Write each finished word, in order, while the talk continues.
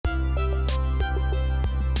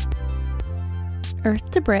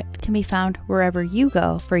Earth to Brit can be found wherever you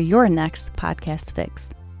go for your next podcast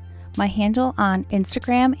fix. My handle on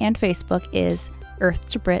Instagram and Facebook is Earth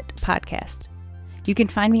to Brit Podcast. You can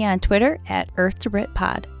find me on Twitter at Earth to Brit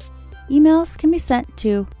Pod. Emails can be sent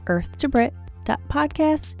to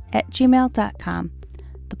earthtobrit.podcast@gmail.com.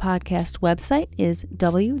 The podcast website is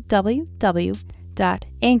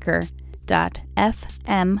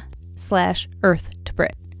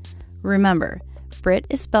www.anchor.fm/earthtobrit. Remember, Brit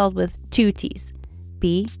is spelled with 2 T's.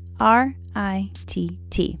 BRITT.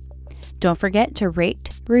 Don't forget to rate,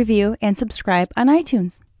 review, and subscribe on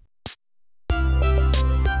iTunes.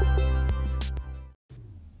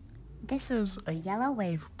 This is a Yellow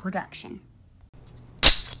Wave production.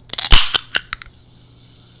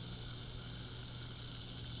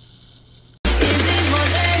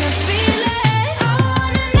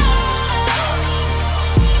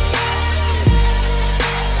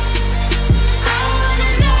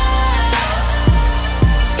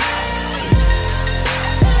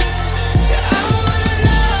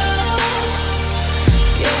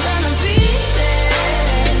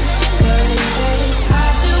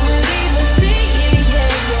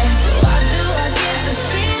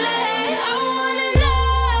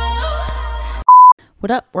 What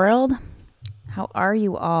up, world? How are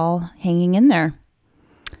you all hanging in there?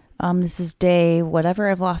 This is day whatever.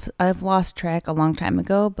 I've lost track a long time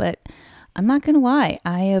ago, but I'm not gonna lie.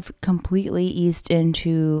 I have completely eased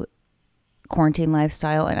into quarantine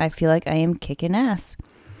lifestyle, and I feel like I am kicking ass.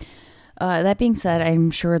 That being said, I'm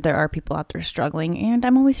sure there are people out there struggling, and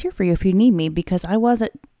I'm always here for you if you need me, because I was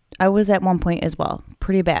at one point as well,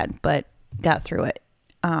 pretty bad, but got through it.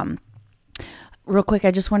 Real quick,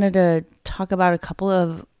 I just wanted to talk about a couple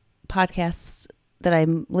of podcasts that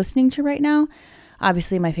I'm listening to right now.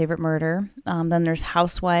 Obviously, my favorite, Murder. Then there's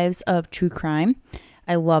Housewives of True Crime.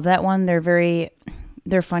 I love that one. They're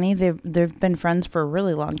funny. They've been friends for a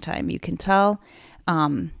really long time. You can tell.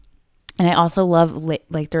 And I also love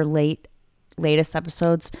their latest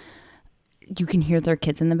episodes. You can hear their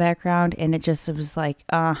kids in the background, and it was like,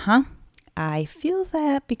 I feel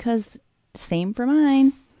that, because same for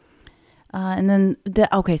mine. And then the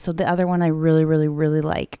other one I really, really, really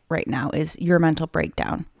like right now is Your Mental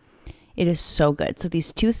Breakdown. It is so good. So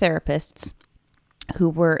these 2 therapists who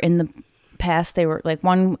were in the past, they were like,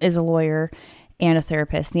 one is a lawyer and a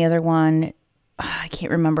therapist. And the other one, I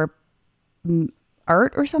can't remember,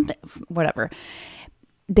 art or something, whatever.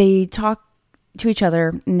 They talk to each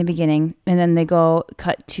other in the beginning, and then they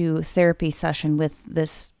cut to therapy session with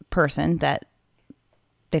this person that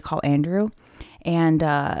they call Andrew. And,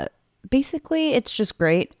 basically, it's just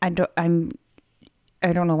great. I don't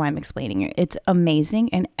know why I'm explaining it. It's amazing.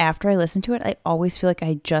 And after I listen to it, I always feel like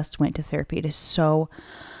I just went to therapy. It is it's so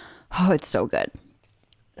good.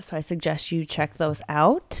 So I suggest you check those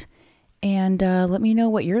out, and let me know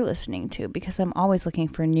what you're listening to, because I'm always looking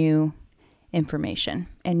for new information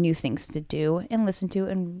and new things to do and listen to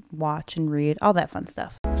and watch and read, all that fun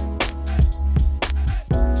stuff.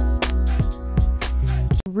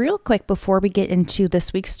 Real quick, before we get into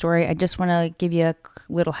this week's story, I just want to give you a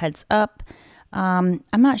little heads up. I'm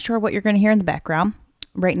not sure what you're going to hear in the background.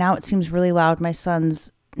 Right now, it seems really loud. My son's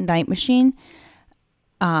night machine,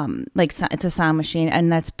 it's a sound machine, and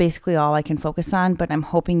that's basically all I can focus on, but I'm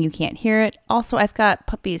hoping you can't hear it. Also, I've got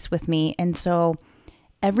puppies with me, and so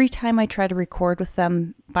every time I try to record with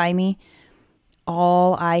them by me,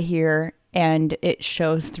 all I hear, and it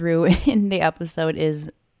shows through in the episode, is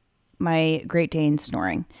my Great Dane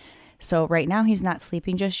snoring. So right now he's not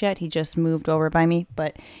sleeping just yet. He just moved over by me,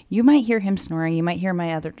 but you might hear him snoring. You might hear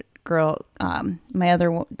my other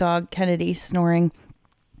dog, Kennedy, snoring.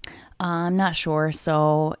 I'm not sure.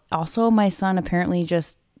 So also my son apparently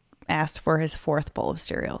just asked for his 4th bowl of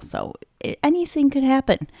cereal. So anything could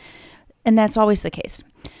happen. And that's always the case.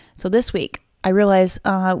 So this week I realized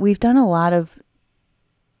we've done a lot of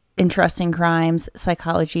interesting crimes,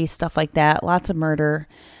 psychology, stuff like that. Lots of murder.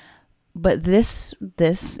 But this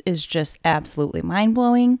is just absolutely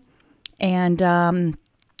mind-blowing, and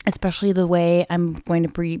especially the way I'm going to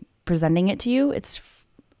be presenting it to you. It's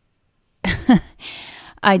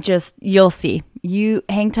you'll see. You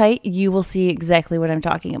hang tight, you will see exactly what I'm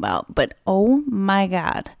talking about. But oh my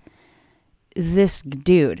God, this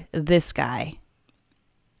guy,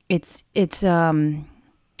 it's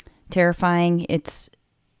terrifying. It's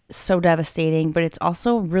so devastating, but it's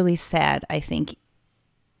also really sad, I think,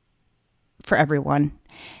 for everyone.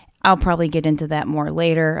 I'll probably get into that more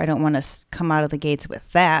later. I don't want to come out of the gates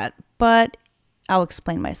with that, but I'll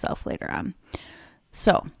explain myself later on.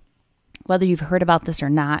 So, whether you've heard about this or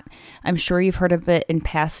not, I'm sure you've heard of it in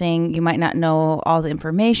passing. You might not know all the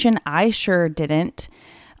information. I sure didn't.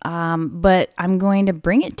 but I'm going to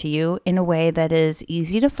bring it to you in a way that is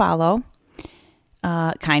easy to follow,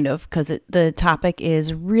 kind of, because the topic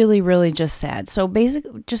is really, really just sad. So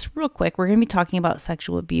basically, just real quick, we're going to be talking about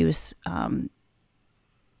sexual abuse.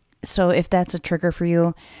 So if that's a trigger for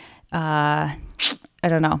you, I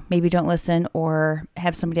don't know, maybe don't listen or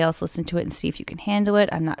have somebody else listen to it and see if you can handle it.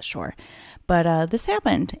 I'm not sure. But this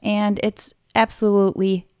happened, and it's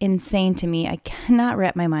absolutely insane to me. I cannot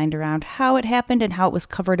wrap my mind around how it happened and how it was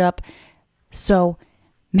covered up so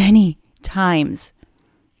many times.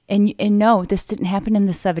 And no, this didn't happen in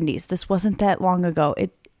the 70s. This wasn't that long ago.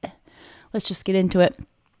 Let's just get into it.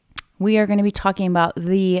 We are going to be talking about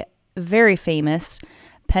the very famous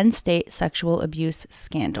Penn State sexual abuse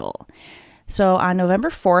scandal. So on November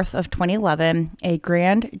 4th of 2011, a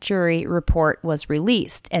grand jury report was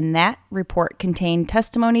released, and that report contained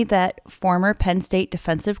testimony that former Penn State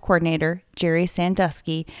defensive coordinator Jerry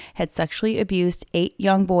Sandusky had sexually abused 8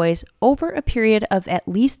 young boys over a period of at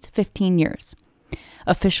least 15 years.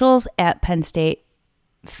 Officials at Penn State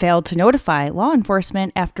failed to notify law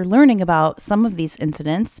enforcement after learning about some of these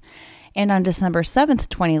incidents, and on December 7th,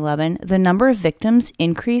 2011, the number of victims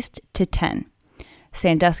increased to 10.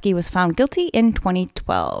 Sandusky was found guilty in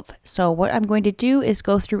 2012. So what I'm going to do is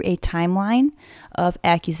go through a timeline of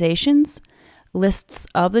accusations, lists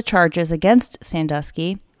of the charges against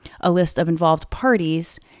Sandusky, a list of involved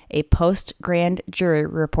parties, a post-grand jury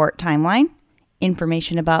report timeline,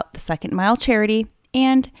 information about the Second Mile charity,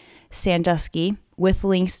 and Sandusky with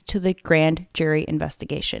links to the grand jury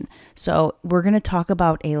investigation. So we're going to talk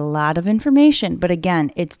about a lot of information, but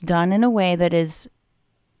again, it's done in a way that is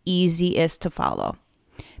easiest to follow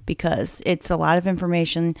because it's a lot of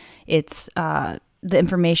information. It's the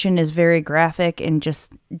information is very graphic and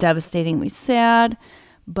just devastatingly sad,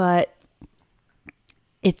 but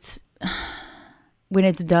it's when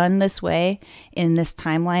it's done this way in this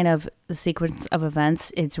timeline of the sequence of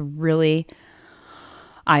events, it's really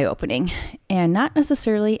eye-opening and not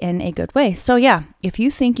necessarily in a good way. So yeah, if you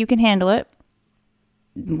think you can handle it,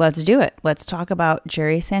 let's do it. Let's talk about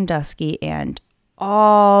Jerry Sandusky and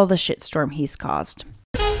all the shitstorm he's caused.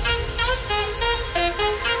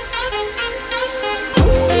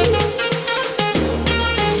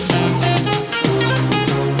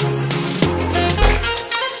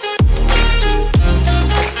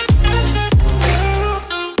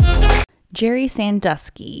 Jerry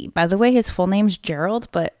Sandusky. By the way, his full name's Gerald,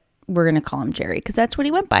 but we're going to call him Jerry because that's what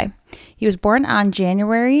he went by. He was born on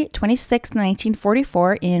January 26,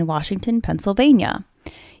 1944 in Washington, Pennsylvania.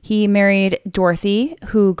 He married Dorothy,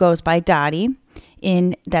 who goes by Dottie.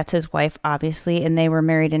 That's his wife, obviously, and they were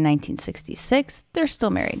married in 1966. They're still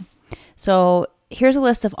married. So here's a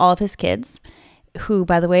list of all of his kids, who,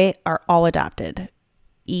 by the way, are all adopted.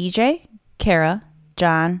 EJ, Kara,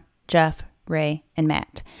 John, Jeff, Ray, and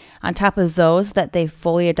Matt. On top of those that they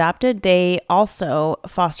fully adopted, they also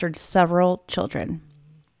fostered several children.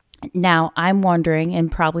 Now, I'm wondering,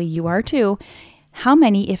 and probably you are too, how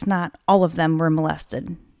many, if not all of them, were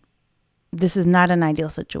molested? This is not an ideal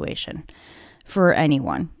situation for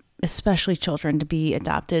anyone, especially children, to be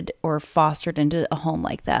adopted or fostered into a home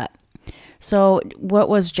like that. So what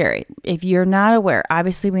was Jerry? If you're not aware,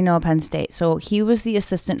 obviously we know Penn State. So he was the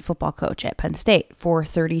assistant football coach at Penn State for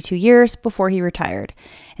 32 years before he retired.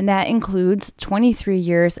 And that includes 23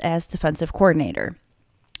 years as defensive coordinator.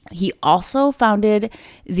 He also founded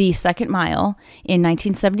the Second Mile in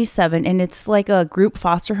 1977, and it's like a group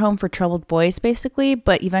foster home for troubled boys, basically,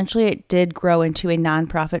 but eventually it did grow into a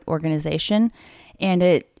nonprofit organization, and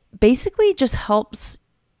it basically just helps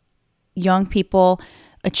young people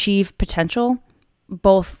achieve potential,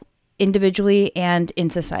 both individually and in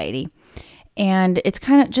society. And it's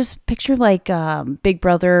kind of just picture like Big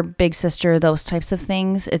Brother, Big Sister, those types of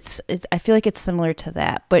things. I feel like it's similar to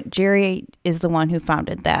that. But Jerry is the one who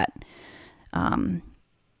founded that,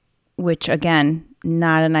 which, again,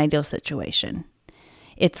 not an ideal situation.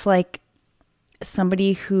 It's like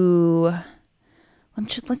somebody who,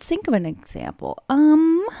 let's think of an example.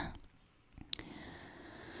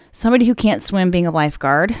 Somebody who can't swim being a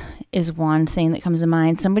lifeguard is one thing that comes to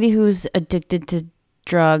mind. Somebody who's addicted to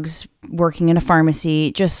drugs, working in a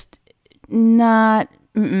pharmacy, just not,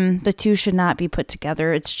 the two should not be put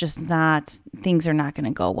together. It's just not, things are not going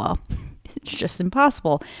to go well. It's just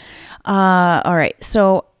impossible. All right.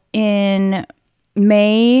 So in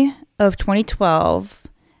May of 2012,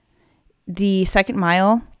 the Second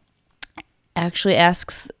Mile actually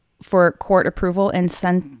asks for court approval in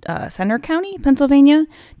Center County, Pennsylvania,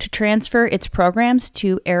 to transfer its programs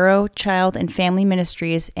to Arrow Child and Family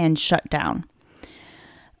Ministries and shut down.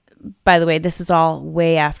 By the way, this is all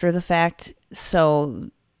way after the fact,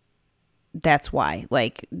 so that's why,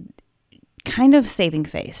 like, kind of saving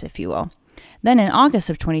face, if you will. Then in August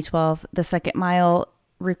of 2012, the Second Mile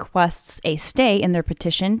requests a stay in their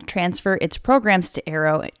petition, transfer its programs to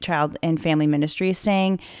Arrow Child and Family Ministries,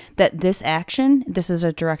 saying that this action, this is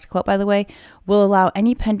a direct quote by the way, will allow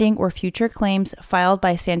any pending or future claims filed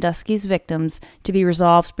by Sandusky's victims to be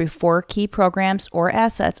resolved before key programs or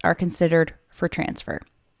assets are considered for transfer.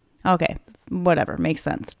 Okay, whatever, makes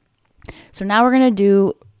sense. So now we're going to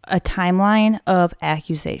do a timeline of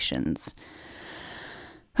accusations.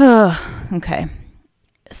 Okay.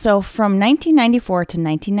 So from 1994 to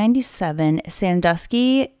 1997,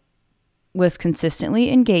 Sandusky was consistently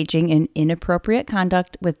engaging in inappropriate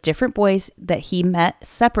conduct with different boys that he met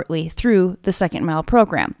separately through the Second Mile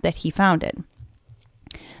program that he founded.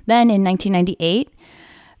 Then in 1998,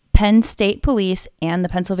 Penn State Police and the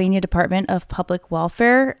Pennsylvania Department of Public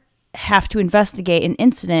Welfare have to investigate an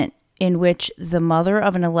incident in which the mother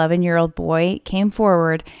of an 11-year-old boy came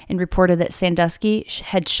forward and reported that Sandusky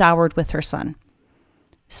had showered with her son.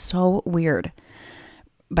 So weird,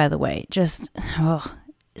 by the way. Just, ugh.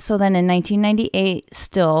 So then in 1998,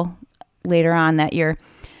 still later on that year,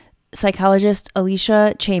 psychologist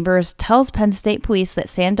Alicia Chambers tells Penn State Police that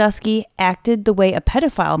Sandusky acted the way a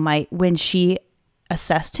pedophile might when she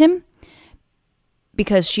assessed him.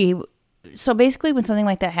 So basically when something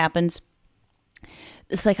like that happens,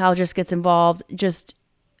 the psychologist gets involved, just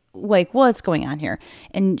like, what's going on here?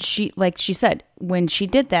 And she said, when she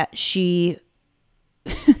did that, she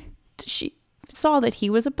saw that he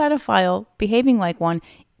was a pedophile, behaving like one,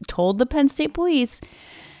 told the Penn State Police,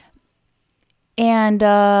 and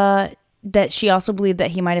that she also believed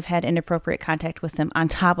that he might have had inappropriate contact with him on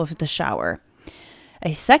top of the shower.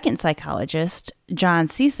 A second psychologist, John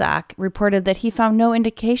Cisak, reported that he found no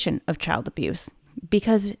indication of child abuse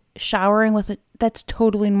because showering with that's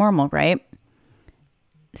totally normal, right?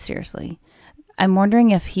 Seriously. I'm wondering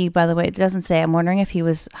if he, by the way, it doesn't say, I'm wondering if he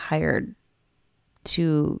was hired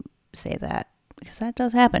to say that, because that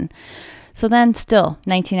does happen. So then still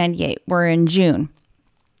 1998, we're in June.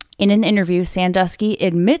 In an interview, Sandusky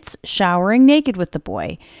admits showering naked with the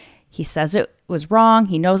boy. He says it was wrong,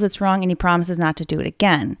 he knows it's wrong, and he promises not to do it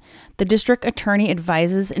again. The district attorney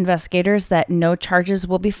advises investigators that no charges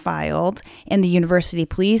will be filed, and the university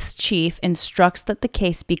police chief instructs that the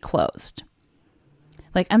case be closed.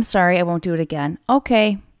 Like, I'm sorry, I won't do it again.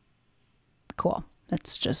 Okay, cool.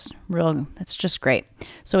 That's just great.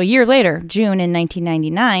 So a year later, June in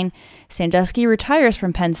 1999, Sandusky retires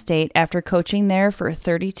from Penn State after coaching there for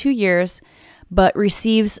 32 years, but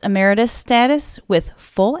receives emeritus status with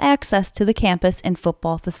full access to the campus and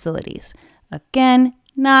football facilities. Again,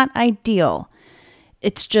 not ideal.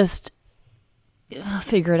 It's just,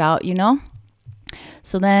 figure it out, you know?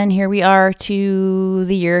 So then here we are to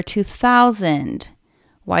the year 2000.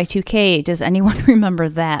 Y2K, does anyone remember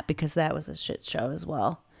that? Because that was a shit show as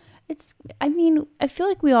well. I feel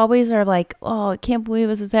like we always are like, oh, I can't believe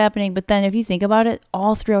this is happening. But then if you think about it,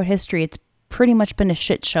 all throughout history, it's pretty much been a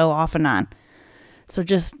shit show off and on. So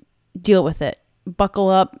just deal with it. Buckle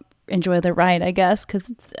up, enjoy the ride, I guess,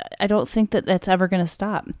 because I don't think that that's ever going to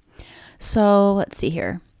stop. So let's see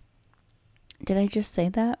here. Did I just say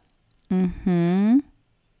that?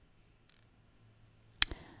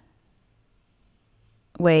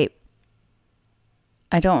 Wait,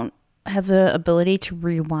 I don't have the ability to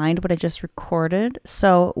rewind what I just recorded.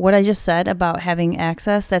 So what I just said about having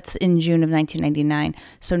access, that's in June of 1999.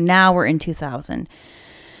 So now we're in 2000.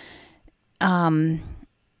 Can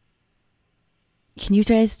you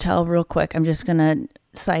guys tell real quick? I'm just going to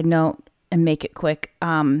side note and make it quick.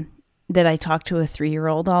 That I talk to a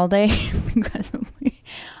 3-year-old all day because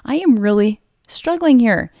I am really struggling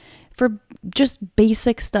here for just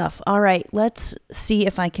basic stuff. All right, let's see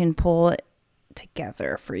if I can pull it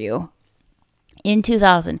together for you. In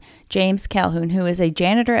 2000, James Calhoun, who is a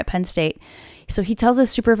janitor at Penn State, so he tells his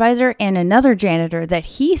supervisor and another janitor that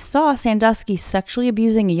he saw Sandusky sexually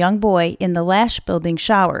abusing a young boy in the Lash building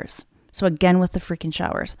showers. So again with the freaking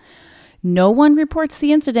showers. No one reports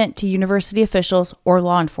the incident to university officials or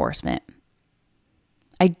law enforcement.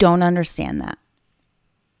 I don't understand that.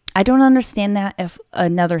 I don't understand that if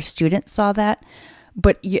another student saw that,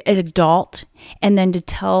 but an adult, and then to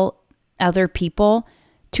tell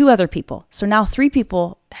two other people. So now 3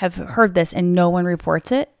 people have heard this and no one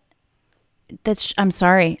reports it. I'm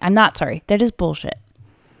sorry. I'm not sorry. That is bullshit.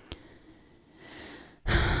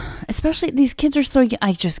 Especially these kids are so young.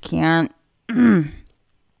 I just can't.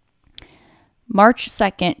 March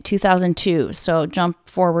 2nd, 2002. So jump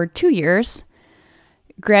forward 2 years.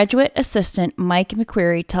 Graduate assistant Mike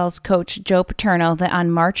McQuarrie tells coach Joe Paterno that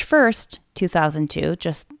on March 1st, 2002,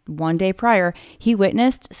 just one day prior, he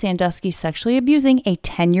witnessed Sandusky sexually abusing a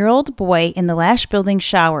 10-year-old boy in the Lash Building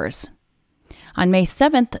showers. On May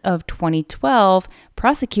 7th of 2012,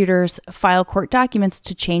 prosecutors filed court documents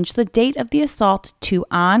to change the date of the assault to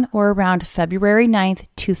on or around February 9th,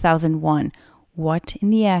 2001. What in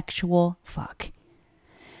the actual fuck?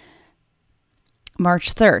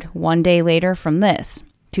 March 3rd, one day later from this,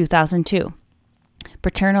 2002.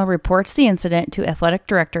 Paterno reports the incident to athletic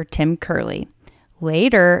director Tim Curley.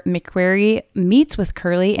 Later, McQuarrie meets with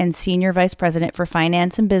Curley and Senior Vice President for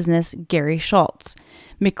Finance and Business, Gary Schultz.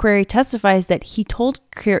 McQuarrie testifies that he told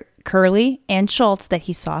Curley and Schultz that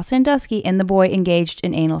he saw Sandusky and the boy engaged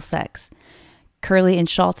in anal sex. Curley and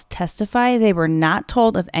Schultz testify they were not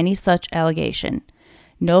told of any such allegation.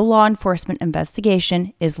 No law enforcement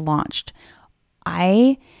investigation is launched.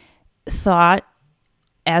 I thought,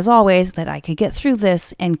 as always, that I could get through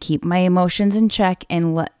this and keep my emotions in check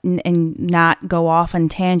and not go off on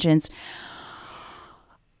tangents.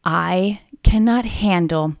 I cannot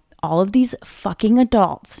handle all of these fucking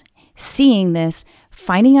adults seeing this,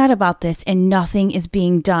 finding out about this, and nothing is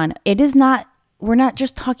being done. We're not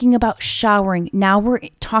just talking about showering. Now we're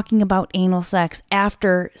talking about anal sex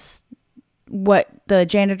after what the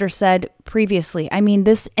janitor said previously. I mean,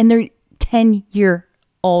 this, and they're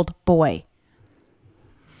 10-year-old boy.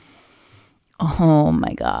 Oh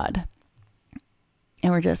my God.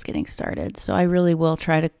 And we're just getting started. So I really will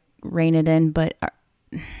try to rein it in, but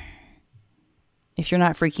if you're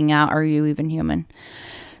not freaking out, are you even human?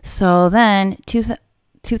 So then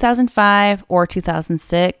 2005 or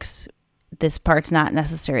 2006, this part's not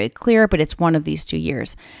necessarily clear, but it's one of these 2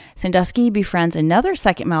 years. Sandusky befriends another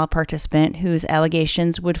second male participant whose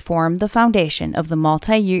allegations would form the foundation of the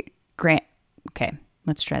multi-year grant. Okay,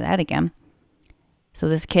 let's try that again. So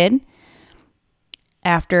this kid,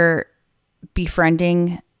 after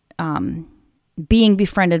being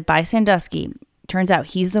befriended by Sandusky, turns out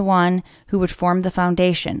he's the one who would form the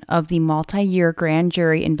foundation of the multi-year grand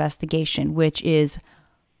jury investigation, which is,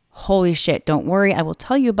 holy shit, don't worry, I will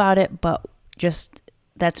tell you about it, but just,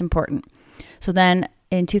 that's important. So then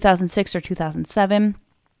in 2006 or 2007,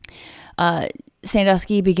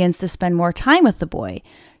 Sandusky begins to spend more time with the boy,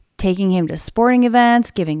 taking him to sporting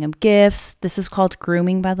events, giving him gifts. This is called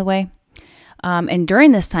grooming, by the way. And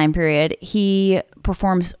during this time period, he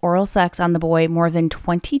performs oral sex on the boy more than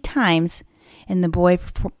 20 times, and the boy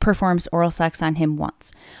performs oral sex on him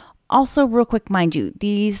once. Also, real quick, mind you,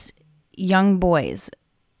 these young boys,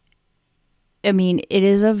 I mean, it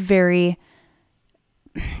is the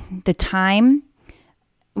time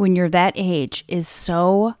when you're that age is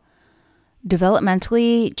so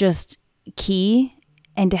developmentally just key,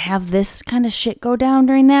 and to have this kind of shit go down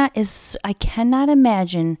during that is, I cannot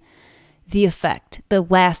imagine the effect, the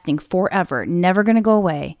lasting forever, never going to go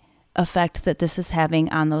away effect that this is having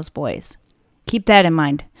on those boys. Keep that in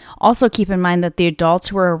mind. Also keep in mind that the adults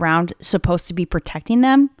who are around supposed to be protecting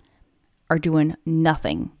them are doing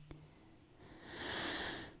nothing.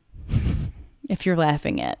 If you're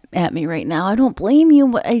laughing at me right now, I don't blame you,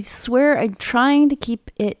 but I swear I'm trying to keep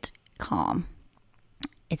it calm.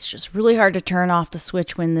 It's just really hard to turn off the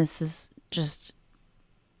switch when this is just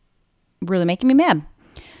really making me mad.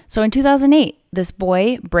 So in 2008, this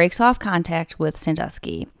boy breaks off contact with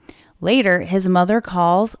Sandusky. Later, his mother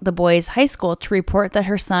calls the boy's high school to report that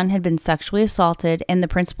her son had been sexually assaulted, and the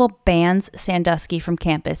principal bans Sandusky from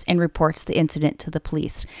campus and reports the incident to the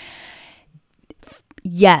police.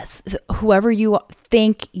 Yes, whoever you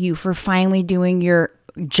thank you for finally doing your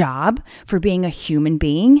job, for being a human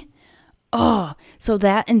being. Oh, so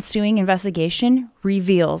that ensuing investigation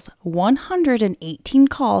reveals 118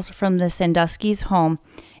 calls from the Sandusky's home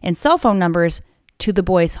and cell phone numbers to the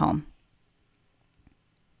boy's home.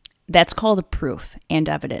 That's called proof and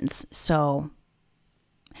evidence. So,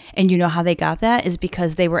 and you know how they got that is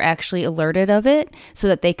because they were actually alerted of it so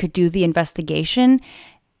that they could do the investigation.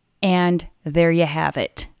 And there you have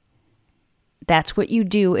it. That's what you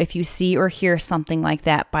do if you see or hear something like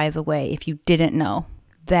that, by the way, if you didn't know.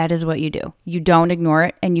 That is what you do. You don't ignore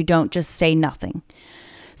it, and you don't just say nothing.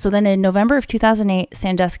 So then in November of 2008,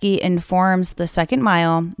 Sandusky informs the Second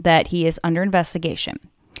Mile that he is under investigation.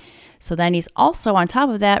 So then he's also, on top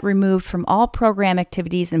of that, removed from all program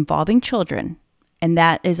activities involving children. And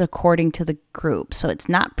that is according to the group. So it's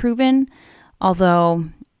not proven, although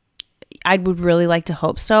I would really like to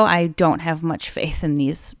hope so. I don't have much faith in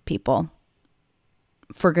these people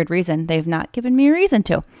for good reason. They've not given me a reason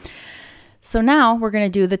to. So now we're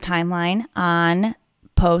going to do the timeline on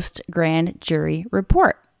post-grand jury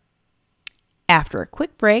report after a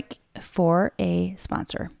quick break for a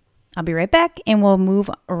sponsor. I'll be right back, and we'll move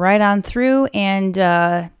right on through and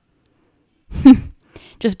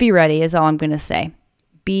Just be ready is all I'm going to say.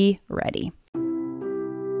 Be ready.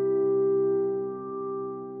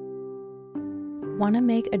 Want to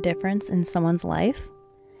make a difference in someone's life?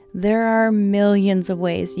 There are millions of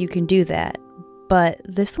ways you can do that, but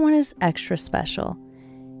this one is extra special.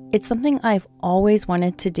 It's something I've always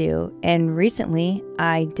wanted to do, and recently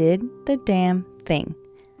I did the damn thing.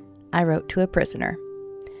 I wrote to a prisoner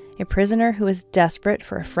who is desperate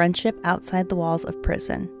for a friendship outside the walls of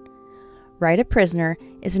prison. Write a Prisoner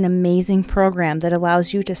is an amazing program that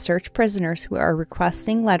allows you to search prisoners who are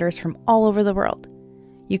requesting letters from all over the world.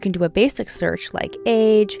 You can do a basic search like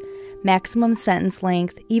age, maximum sentence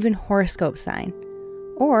length, even horoscope sign.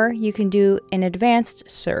 Or you can do an advanced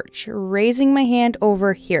search, raising my hand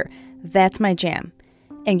over here, that's my jam,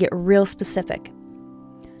 and get real specific.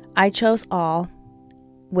 I chose all,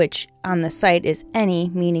 which on the site is any,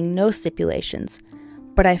 meaning no stipulations,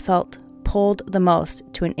 but I felt pulled the most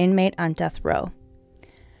to an inmate on death row.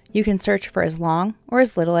 You can search for as long or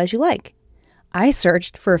as little as you like. I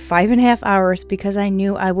searched for 5.5 hours because I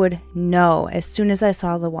knew I would know as soon as I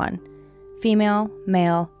saw the one. Female,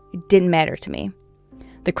 male, it didn't matter to me.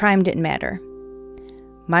 The crime didn't matter.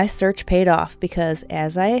 My search paid off because,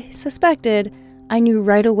 as I suspected, I knew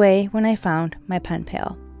right away when I found my pen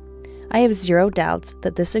pal. I have zero doubts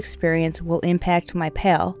that this experience will impact my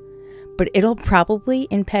pal, but it'll probably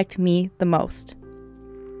impact me the most.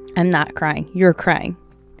 I'm not crying. You're crying.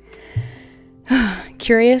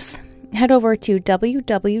 Curious? Head over to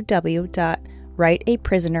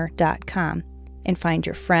www.writeaprisoner.com and find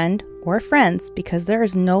your friend or friends, because there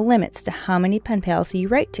is no limits to how many pen pals you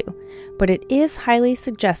write to, but it is highly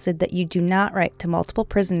suggested that you do not write to multiple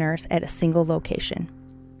prisoners at a single location.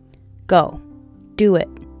 Go. Do it.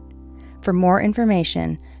 For more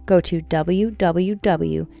information, go to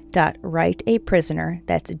www.writeaprisoner,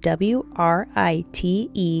 that's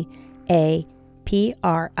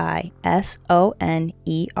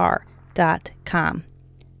WRITEAPRISONER.com,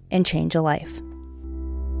 and change a life.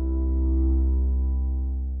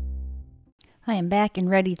 I am back and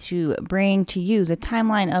ready to bring to you the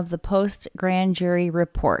timeline of the post-grand jury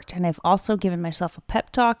report. And I've also given myself a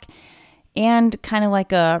pep talk and kind of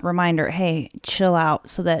like a reminder, hey, chill out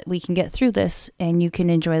so that we can get through this and you can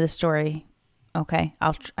enjoy the story. Okay,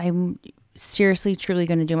 I'm seriously, truly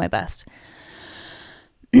going to do my best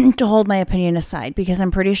to hold my opinion aside, because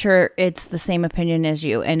I'm pretty sure it's the same opinion as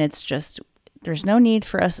you. And it's just, there's no need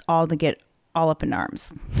for us all to get all up in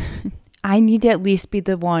arms. I need to at least be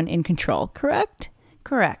the one in control, correct?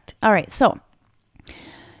 Correct. All right, so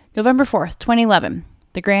November 4th, 2011,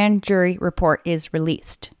 the grand jury report is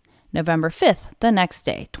released. November 5th, the next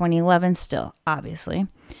day, 2011 still, obviously.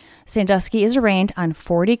 Sandusky is arraigned on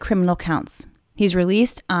 40 criminal counts. He's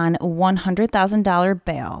released on $100,000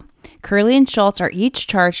 bail. Curley and Schultz are each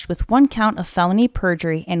charged with 1 count of felony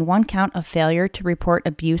perjury and 1 count of failure to report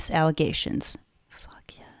abuse allegations.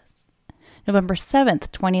 November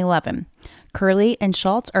 7th, 2011. Curley and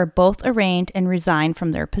Schultz are both arraigned and resigned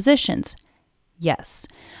from their positions. Yes.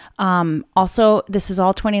 Also, this is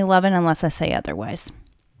all 2011 unless I say otherwise,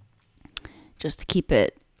 just to keep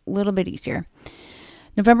it a little bit easier.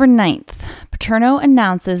 November 9th, Paterno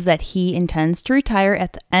announces that he intends to retire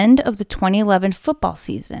at the end of the 2011 football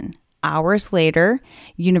season. Hours later,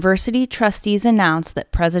 university trustees announce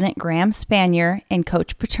that President Graham Spanier and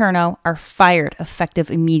Coach Paterno are fired effective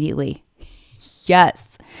immediately.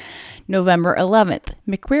 Yes. November 11th,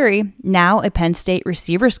 McQuarrie, now a Penn State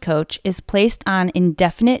receivers coach, is placed on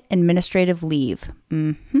indefinite administrative leave.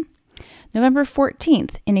 November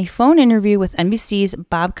 14th, in a phone interview with NBC's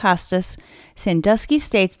Bob Costas, Sandusky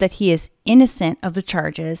states that he is innocent of the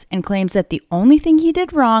charges and claims that the only thing he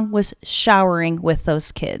did wrong was showering with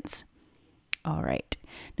those kids. All right.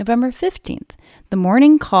 November 15th, the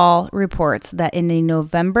Morning Call reports that in a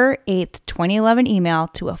November 8th, 2011 email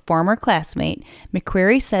to a former classmate,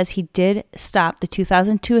 McQuarrie says he did stop the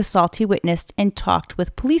 2002 assault he witnessed and talked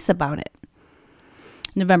with police about it.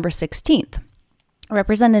 November 16th,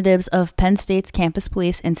 representatives of Penn State's campus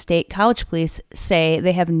police and state college police say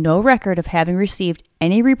they have no record of having received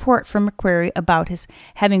any report from McQuarrie about his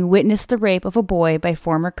having witnessed the rape of a boy by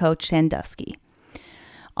former coach Sandusky.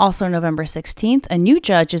 Also November 16th, a new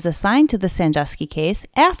judge is assigned to the Sandusky case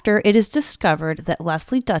after it is discovered that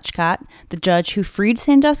Leslie Dutchcott, the judge who freed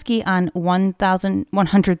Sandusky on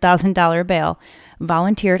 $100,000 bail,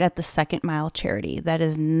 volunteered at the Second Mile charity. That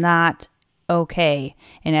is not okay.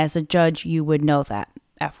 And as a judge, you would know that,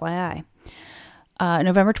 FYI.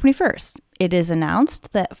 November 21st, it is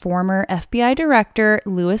announced that former FBI Director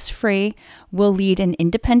Louis Freeh will lead an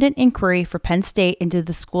independent inquiry for Penn State into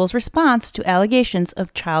the school's response to allegations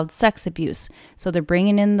of child sex abuse. So they're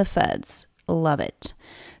bringing in the feds. Love it.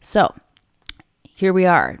 So here we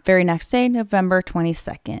are. Very next day, November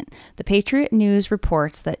 22nd. The Patriot News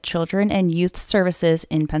reports that Children and Youth Services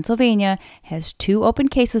in Pennsylvania has 2 open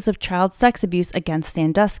cases of child sex abuse against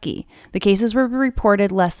Sandusky. The cases were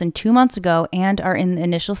reported less than 2 months ago and are in the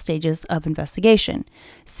initial stages of investigation.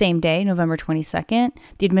 Same day, November 22nd,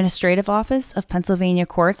 the Administrative Office of Pennsylvania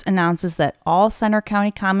Courts announces that all Center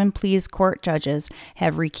County Common Pleas Court judges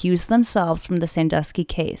have recused themselves from the Sandusky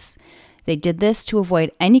case. They did this to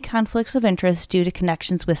avoid any conflicts of interest due to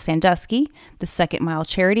connections with Sandusky, the Second Mile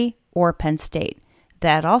Charity, or Penn State.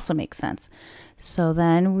 That also makes sense. So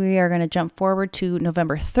then we are going to jump forward to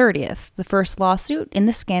November 30th. The first lawsuit in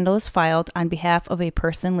the scandal is filed on behalf of a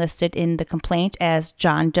person listed in the complaint as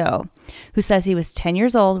John Doe, who says he was 10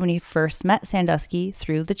 years old when he first met Sandusky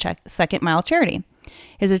through the Second Mile Charity.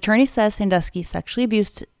 His attorney says Sandusky sexually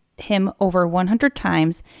abused him over 100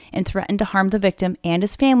 times and threatened to harm the victim and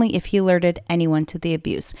his family if he alerted anyone to the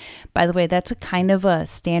abuse. By the way, that's a kind of a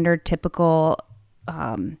standard, typical,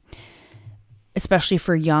 especially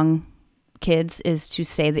for young kids, is to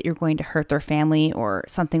say that you're going to hurt their family or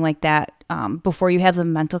something like that before you have the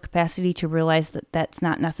mental capacity to realize that that's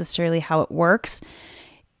not necessarily how it works.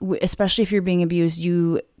 Especially if you're being abused,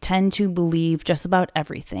 you tend to believe just about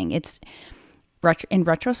everything. It's in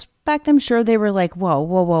retrospect, I'm sure they were like,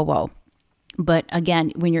 whoa. But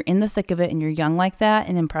again, when you're in the thick of it and you're young like that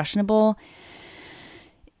and impressionable,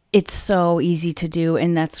 it's so easy to do.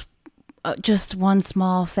 And that's just one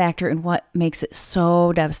small factor in what makes it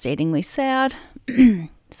so devastatingly sad.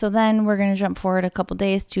 So then we're going to jump forward a couple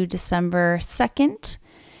days to December 2nd,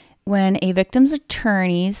 when a victim's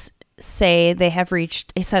attorneys say they have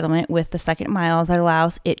reached a settlement with the Second Mile that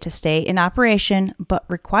allows it to stay in operation, but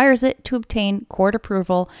requires it to obtain court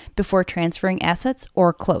approval before transferring assets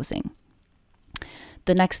or closing.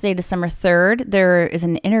 The next day, December 3rd, there is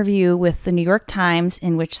an interview with the New York Times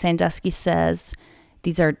in which Sandusky says,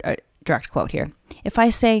 these are a direct quote here, "If I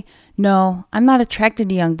say, no, I'm not attracted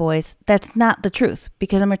to young boys, that's not the truth,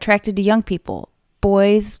 because I'm attracted to young people,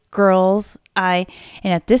 boys, girls, and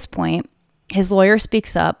at this point, his lawyer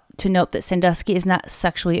speaks up to note that Sandusky is not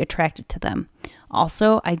sexually attracted to them.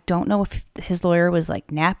 Also, I don't know if his lawyer was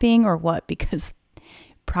like napping or what, because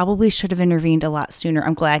probably should have intervened a lot sooner.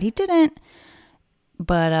 I'm glad he didn't,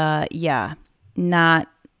 but yeah, not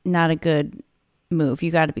a good move.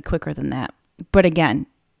 You got to be quicker than that. But again,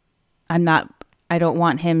 I don't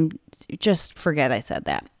want him, just forget I said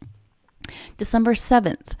that. December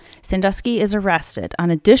 7th, Sandusky is arrested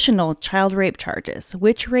on additional child rape charges,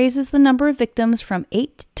 which raises the number of victims from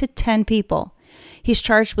 8 to 10 people. He's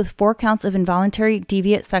charged with 4 counts of involuntary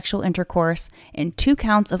deviant sexual intercourse and 2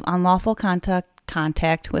 counts of unlawful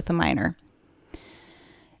contact with a minor.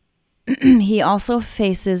 He also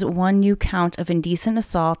faces 1 new count of indecent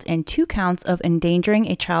assault and 2 counts of endangering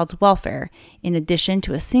a child's welfare, in addition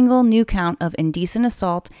to a single new count of indecent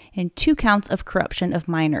assault and 2 counts of corruption of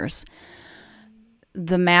minors.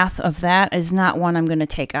 The math of that is not one I'm going to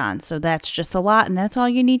take on, so that's just a lot, and that's all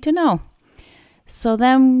you need to know. So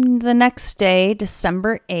then the next day,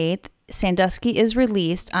 December 8th, Sandusky is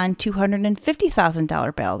released on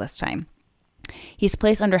 $250,000 bail this time. He's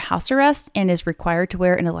placed under house arrest and is required to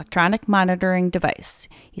wear an electronic monitoring device.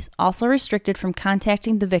 He's also restricted from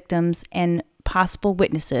contacting the victims and possible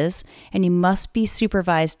witnesses, and he must be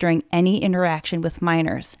supervised during any interaction with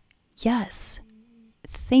minors. Yes,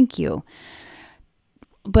 thank you.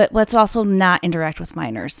 But let's also not interact with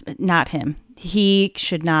minors. Not him. He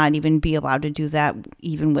should not even be allowed to do that,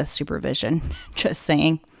 even with supervision. Just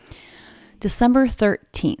saying. December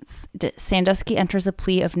 13th, Sandusky enters a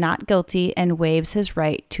plea of not guilty and waives his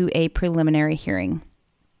right to a preliminary hearing.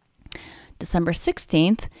 December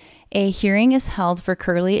 16th, a hearing is held for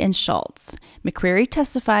Curley and Schultz. McCreary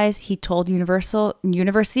testifies he told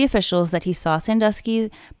university officials that he saw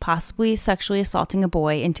Sandusky possibly sexually assaulting a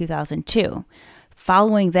boy in 2002.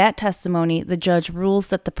 Following that testimony, the judge rules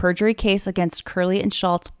that the perjury case against Curley and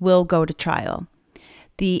Schultz will go to trial.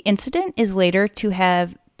 The incident is later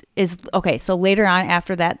so later on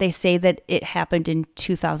after that, they say that it happened in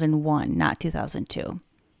 2001, not 2002.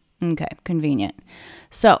 Okay, convenient.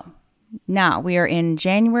 So now we are in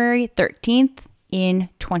January 13th in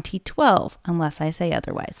 2012, unless I say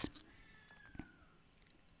otherwise.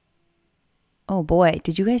 Oh boy,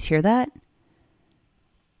 did you guys hear that?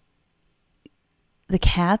 The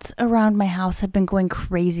cats around my house have been going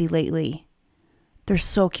crazy lately. They're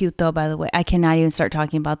so cute though, by the way. I cannot even start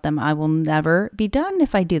talking about them. I will never be done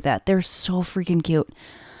if I do that. They're so freaking cute.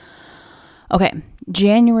 Okay,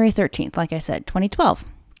 January 13th, like I said, 2012.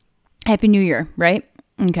 Happy New Year, right?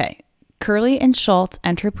 Okay. Curley and Schultz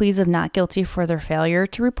enter pleas of not guilty for their failure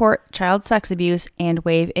to report child sex abuse and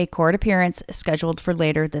waive a court appearance scheduled for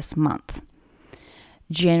later this month.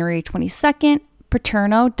 January 22nd,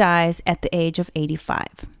 Paterno dies at the age of 85.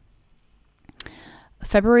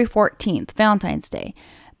 February 14th, Valentine's Day.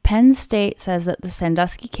 Penn State says that the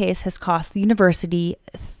Sandusky case has cost the university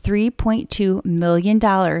 $3.2 million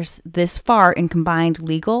this far in combined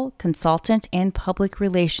legal, consultant, and public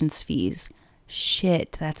relations fees.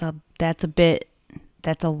 Shit, that's a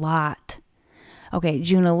lot. Okay,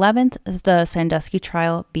 June 11th, the Sandusky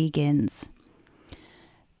trial begins.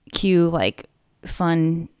 Cue like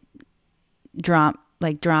fun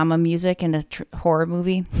drama music in a horror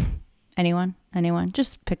movie. Anyone?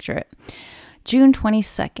 Just picture it. June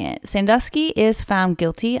 22nd, Sandusky is found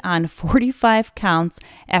guilty on 45 counts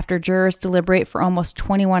after jurors deliberate for almost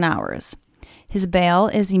 21 hours. His bail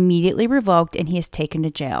is immediately revoked and he is taken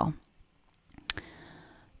to jail.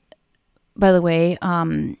 By the way,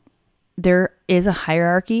 there is a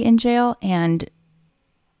hierarchy in jail, and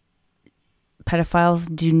pedophiles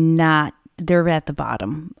they're at the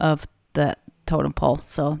bottom of the totem pole,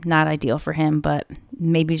 so not ideal for him, but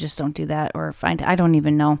maybe just don't do that or I don't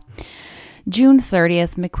even know. June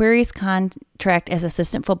 30th, McQuarrie's contract as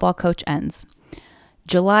assistant football coach ends.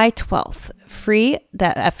 July 12th, Free,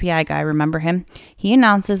 that FBI guy, remember him? He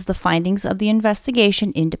announces the findings of the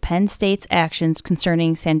investigation into Penn State's actions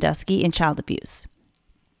concerning Sandusky and child abuse.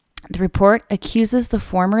 The report accuses the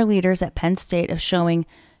former leaders at Penn State of showing,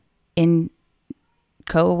 in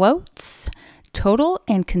quotes, total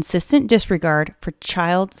and consistent disregard for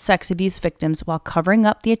child sex abuse victims while covering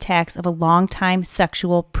up the attacks of a longtime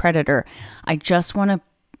sexual predator. I just want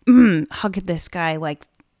to hug this guy like,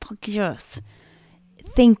 fuck yes.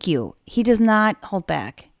 Thank you. He does not hold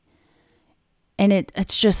back. And it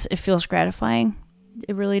feels gratifying.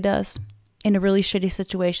 It really does. In a really shitty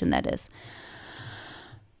situation, that is.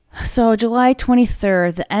 So July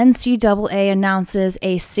 23rd, the NCAA announces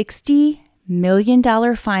a $60 million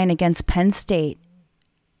fine against Penn State.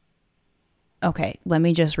 Okay, let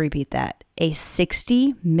me just repeat that. A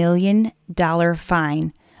 $60 million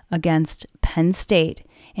fine against Penn State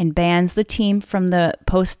and bans the team from the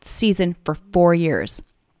postseason for 4 years.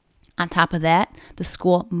 On top of that, the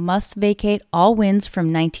school must vacate all wins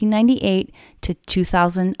from 1998 to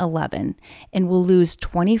 2011 and will lose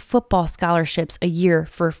 20 football scholarships a year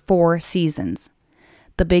for 4 seasons.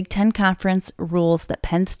 The Big Ten Conference rules that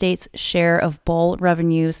Penn State's share of bowl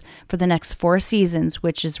revenues for the next 4 seasons,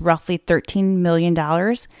 which is roughly $13 million,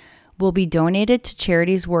 will be donated to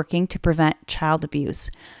charities working to prevent child abuse.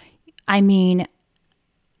 I mean,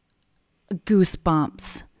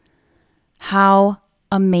 goosebumps. How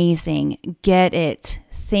amazing. Get it.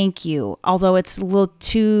 Thank you. Although it's a little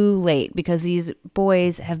too late because these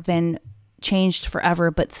boys have been changed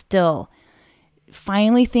forever, but still,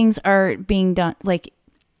 finally things are being done. Like,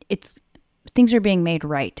 things are being made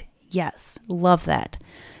right. Yes. Love that.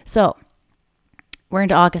 So we're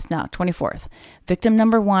into August now, 24th. Victim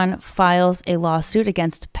number 1 files a lawsuit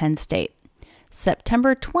against Penn State.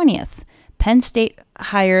 September 20th, Penn State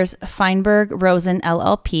hires Feinberg Rosen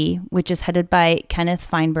LLP, which is headed by Kenneth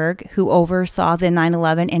Feinberg, who oversaw the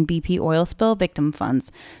 9/11 and BP oil spill victim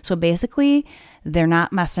funds. So basically, they're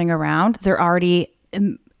not messing around. They're already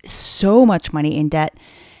so much money in debt.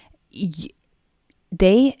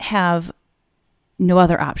 They have no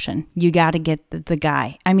other option. You got to get the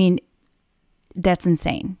guy. I mean, that's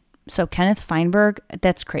insane. So Kenneth Feinberg,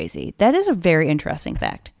 that's crazy. That is a very interesting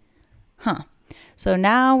fact. Huh. So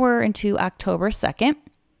now we're into October 2nd.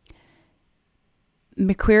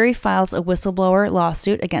 McQuarrie files a whistleblower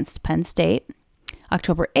lawsuit against Penn State.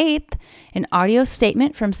 October 8th, an audio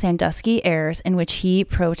statement from Sandusky airs in which he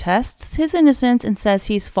protests his innocence and says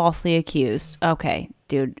he's falsely accused. Okay,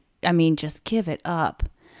 dude, I mean, just give it up.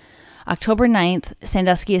 October 9th,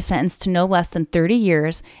 Sandusky is sentenced to no less than 30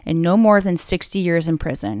 years and no more than 60 years in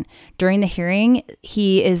prison. During the hearing,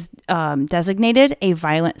 he is designated a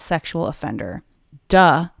violent sexual offender.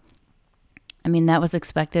 Duh. I mean, that was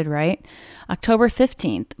expected, right? October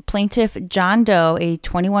 15th, plaintiff John Doe, a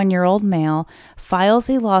 21-year-old male, files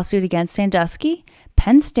a lawsuit against Sandusky,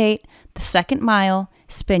 Penn State, the Second Mile,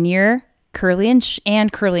 Spanier, Curley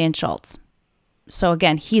and Schultz. So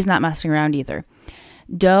again, he's not messing around either.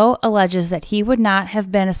 Doe alleges that he would not have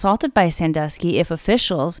been assaulted by Sandusky if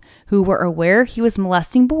officials who were aware he was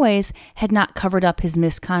molesting boys had not covered up his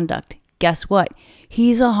misconduct. Guess what?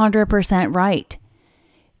 He's 100% right.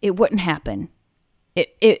 It wouldn't happen.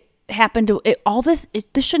 It happened to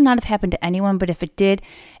this should not have happened to anyone, but if it did,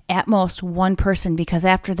 at most one person, because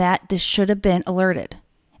after that, this should have been alerted.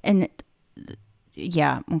 And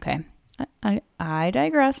yeah, okay. I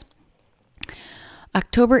digress.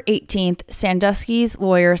 October 18th, Sandusky's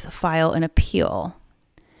lawyers file an appeal.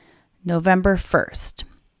 November 1st,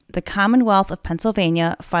 the Commonwealth of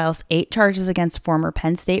Pennsylvania files 8 charges against former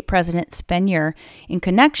Penn State President Spenier in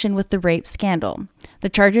connection with the rape scandal. The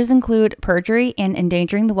charges include perjury and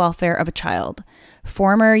endangering the welfare of a child.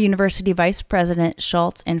 Former University Vice President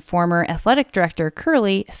Schultz and former Athletic Director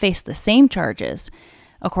Curley face the same charges,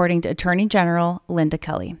 according to Attorney General Linda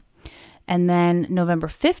Kelly. And then November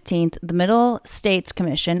 15th, the Middle States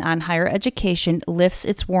Commission on Higher Education lifts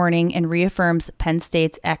its warning and reaffirms Penn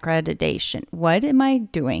State's accreditation. What am I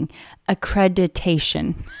doing?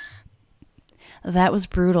 Accreditation. That was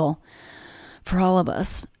brutal for all of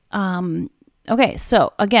us. Okay,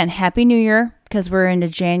 so again, Happy New Year, because we're into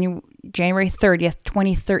January 30th,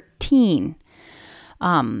 2013.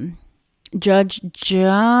 Judge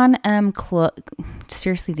John M.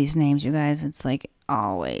 Seriously, these names, you guys, it's like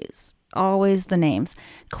always the names.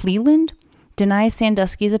 Cleland denies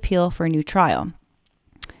Sandusky's appeal for a new trial.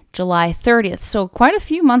 July 30th. So quite a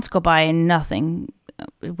few months go by and nothing,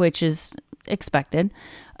 which is expected.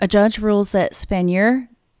 A judge rules that Spenier,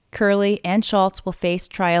 Curley, and Schultz will face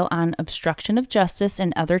trial on obstruction of justice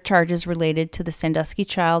and other charges related to the Sandusky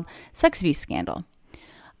child sex abuse scandal.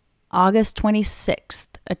 August 26th.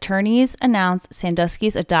 Attorneys announce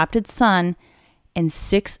Sandusky's adopted son and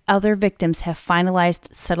 6 other victims have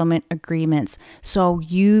finalized settlement agreements. So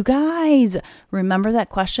you guys, remember that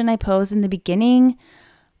question I posed in the beginning,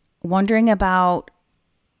 wondering about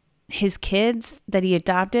his kids that he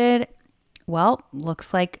adopted? Well,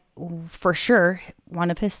 looks like for sure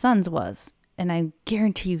one of his sons was. And I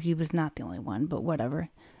guarantee you he was not the only one, but whatever.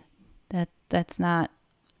 It's not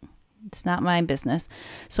my business.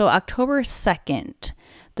 So October 2nd,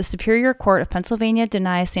 the Superior Court of Pennsylvania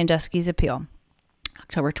denies Sandusky's appeal.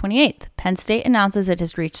 October 28th, Penn State announces it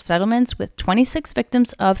has reached settlements with 26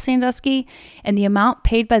 victims of Sandusky, and the amount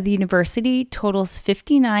paid by the university totals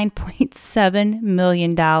 $59.7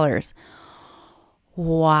 million.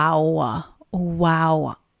 Wow.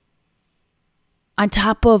 On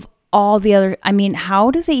top of all the other, I mean,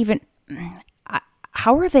 how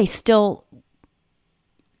are they still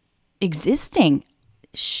existing?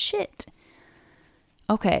 Shit.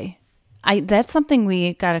 Okay. That's something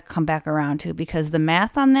we got to come back around to, because the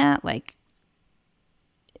math on that, like,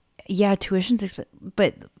 yeah, tuition's expensive,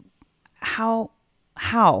 but how?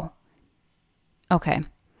 Okay.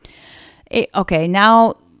 Okay,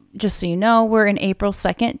 now, just so you know, we're in April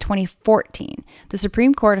 2nd, 2014. The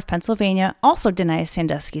Supreme Court of Pennsylvania also denies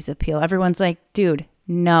Sandusky's appeal. Everyone's like, dude,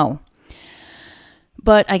 no.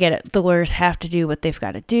 But I get it. The lawyers have to do what they've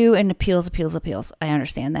got to do, and appeals. I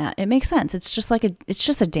understand that. It makes sense. It's just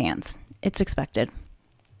a dance. It's expected.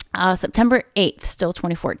 September 8th, still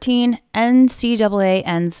 2014, NCAA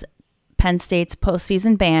ends Penn State's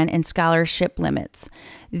postseason ban and scholarship limits.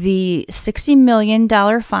 The $60 million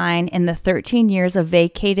fine and the 13 years of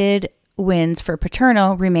vacated wins for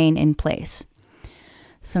Paterno remain in place.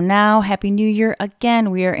 So now, Happy New Year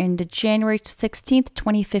again. We are into January 16th,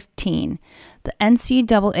 2015. The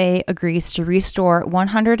NCAA agrees to restore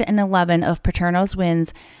 111 of Paterno's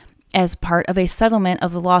wins as part of a settlement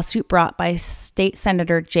of the lawsuit brought by State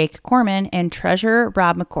Senator Jake Corman and Treasurer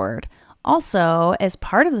Rob McCord. Also, as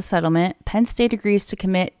part of the settlement, Penn State agrees to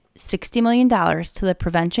commit $60 million to the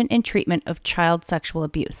prevention and treatment of child sexual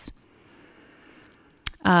abuse.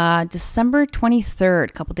 December 23rd,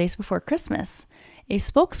 a couple days before Christmas, a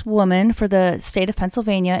spokeswoman for the state of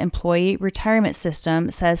Pennsylvania Employee Retirement System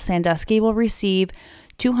says Sandusky will receive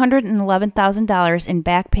 $211,000 in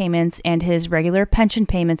back payments and his regular pension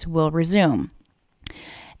payments will resume.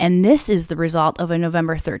 And this is the result of a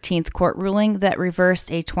November 13th court ruling that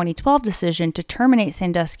reversed a 2012 decision to terminate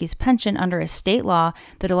Sandusky's pension under a state law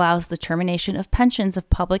that allows the termination of pensions of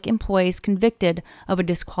public employees convicted of a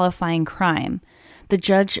disqualifying crime. The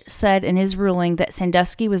judge said in his ruling that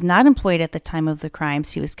Sandusky was not employed at the time of the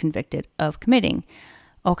crimes he was convicted of committing.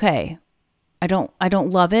 Okay, I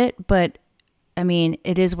don't love it, but I mean,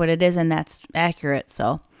 it is what it is, and that's accurate.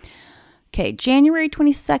 So, okay, January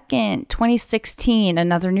 22nd, 2016,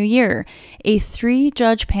 another new year. A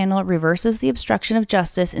 3-judge panel reverses the obstruction of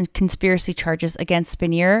justice and conspiracy charges against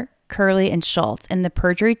Spenier, Curley, and Schultz, and the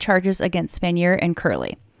perjury charges against Spenier and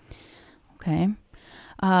Curley. Okay.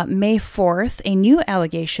 May 4th, a new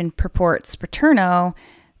allegation purports Paterno.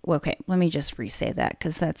 Well, okay, let me just re-say that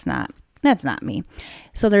because that's not me.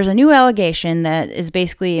 So there's a new allegation that is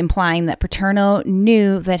basically implying that Paterno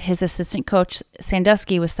knew that his assistant coach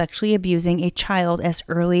Sandusky was sexually abusing a child as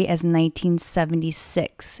early as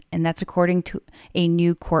 1976, and that's according to a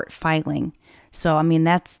new court filing. So I mean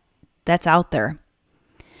that's out there.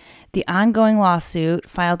 The ongoing lawsuit,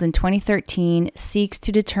 filed in 2013, seeks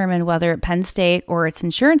to determine whether Penn State or its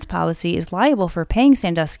insurance policy is liable for paying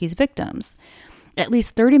Sandusky's victims. At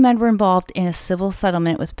least 30 men were involved in a civil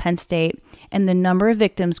settlement with Penn State, and the number of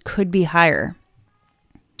victims could be higher.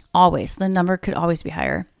 The number could always be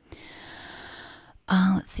higher.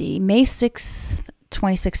 Let's see, May 6th,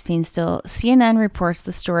 2016 still, CNN reports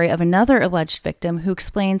the story of another alleged victim who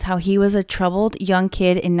explains how he was a troubled young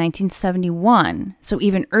kid in 1971, so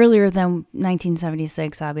even earlier than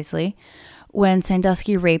 1976, obviously, when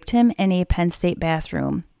Sandusky raped him in a Penn State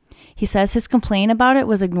bathroom. He says his complaint about it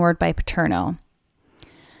was ignored by Paterno.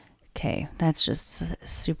 Okay, that's just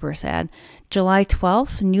super sad. July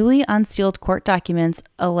 12th, newly unsealed court documents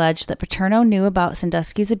allege that Paterno knew about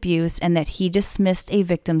Sandusky's abuse and that he dismissed a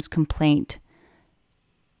victim's complaint.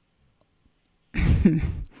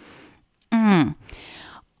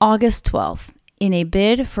 August 12th, in a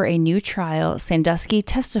bid for a new trial, Sandusky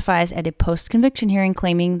testifies at a post-conviction hearing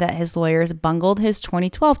claiming that his lawyers bungled his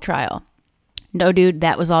 2012 trial. No, dude,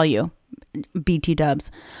 that was all you. BT dubs.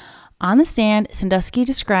 On the stand, Sandusky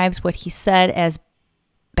describes what he said as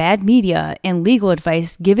bad media and legal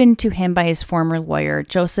advice given to him by his former lawyer,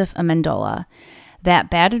 Joseph Amendola. That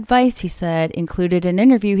bad advice, he said, included an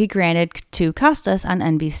interview he granted to Costas on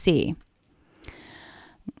NBC.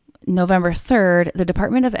 November 3rd, the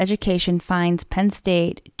Department of Education fines Penn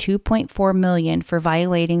State $2.4 million for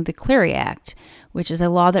violating the Clery Act, which is a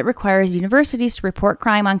law that requires universities to report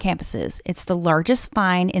crime on campuses. It's the largest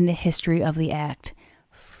fine in the history of the act.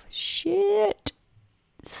 Shit.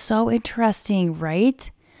 So interesting,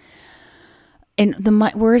 right? And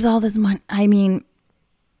where's all this money? I mean,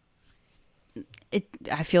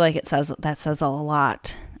 I feel like that says a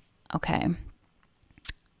lot. Okay.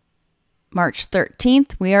 March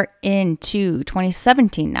 13th, we are into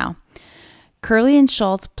 2017 now. Curley and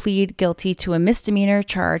Schultz plead guilty to a misdemeanor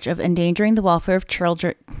charge of endangering the welfare of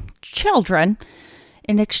children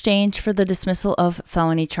in exchange for the dismissal of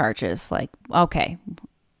felony charges. Like, okay,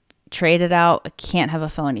 trade it out. I can't have a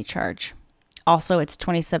felony charge. Also, it's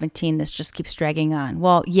 2017. This just keeps dragging on.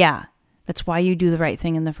 Well, yeah, that's why you do the right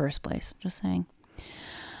thing in the first place. Just saying.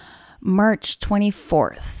 March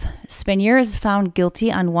 24th, Spanier is found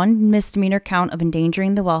guilty on one misdemeanor count of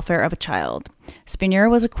endangering the welfare of a child. Spanier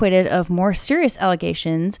was acquitted of more serious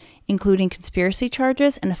allegations, including conspiracy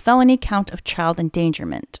charges and a felony count of child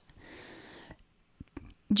endangerment.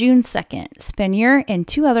 June 2nd, Spanier and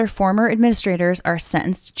two other former administrators are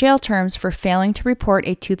sentenced to jail terms for failing to report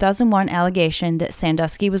a 2001 allegation that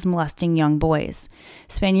Sandusky was molesting young boys.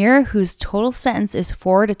 Spanier, whose total sentence is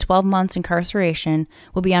 4 to 12 months incarceration,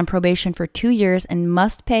 will be on probation for 2 years and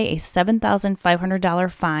must pay a $7,500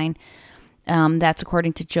 fine. That's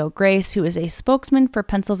according to Joe Grace, who is a spokesman for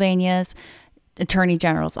Pennsylvania's Attorney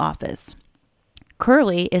General's office.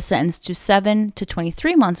 Curley is sentenced to 7 to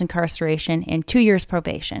 23 months incarceration and 2 years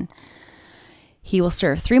probation. He will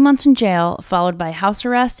serve 3 months in jail, followed by house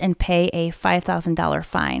arrest and pay a $5,000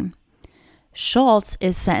 fine. Schultz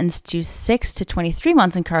is sentenced to 6 to 23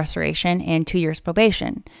 months incarceration and 2 years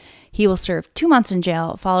probation. He will serve 2 months in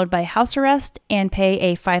jail, followed by house arrest and pay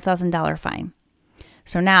a $5,000 fine.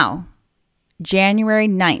 So now, January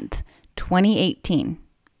 9th, 2018.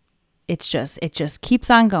 It just keeps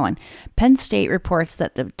on going. Penn State reports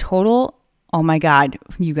that the total, oh my God,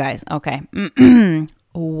 you guys, okay.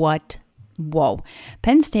 What? Whoa.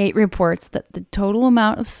 Penn State reports that the total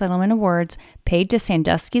amount of settlement awards paid to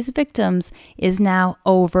Sandusky's victims is now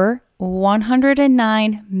over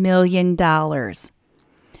 $109 million.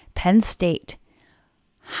 Penn State,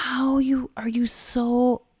 how do you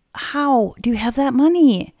have that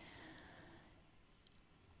money?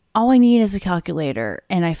 All I need is a calculator,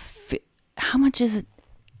 and how much is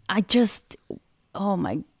it? Oh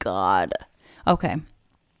my God. Okay.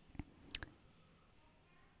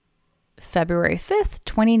 February 5th,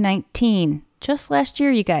 2019. Just last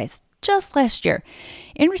year, you guys. Just last year.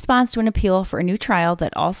 In response to an appeal for a new trial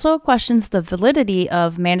that also questions the validity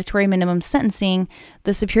of mandatory minimum sentencing,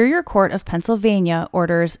 the Superior Court of Pennsylvania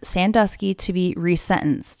orders Sandusky to be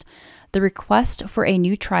resentenced. The request for a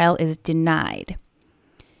new trial is denied.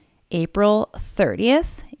 April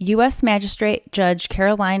 30th, U.S. Magistrate Judge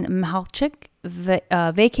Caroline Mihalchik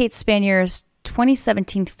vacates Spanier's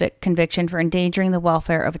 2017 conviction for endangering the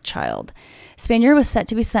welfare of a child. Spanier was set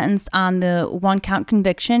to be sentenced on the one-count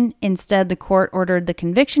conviction. Instead, the court ordered the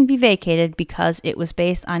conviction be vacated because it was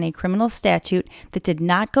based on a criminal statute that did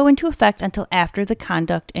not go into effect until after the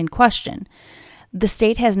conduct in question. The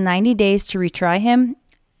state has 90 days to retry him.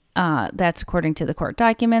 That's according to the court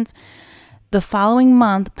documents. The following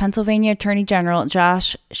month, Pennsylvania Attorney General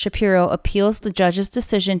Josh Shapiro appeals the judge's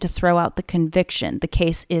decision to throw out the conviction. The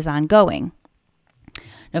case is ongoing.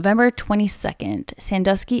 November 22nd,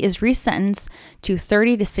 Sandusky is resentenced to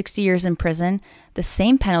 30 to 60 years in prison, the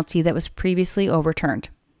same penalty that was previously overturned.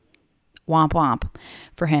 Womp womp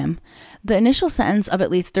for him. The initial sentence of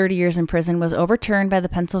at least 30 years in prison was overturned by the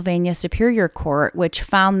Pennsylvania Superior Court, which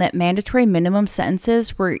found that mandatory minimum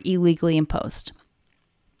sentences were illegally imposed.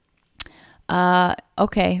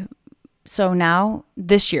 Okay, so now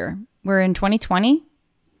this year, we're in 2020,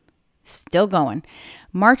 still going.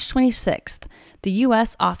 March 26th, the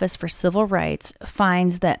U.S. Office for Civil Rights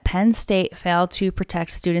finds that Penn State failed to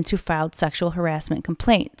protect students who filed sexual harassment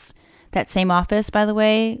complaints. That same office, by the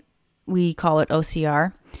way, we call it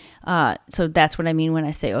OCR. So that's what I mean when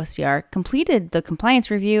I say OCR, completed the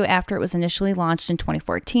compliance review after it was initially launched in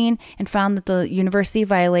 2014 and found that the university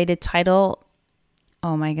violated Title.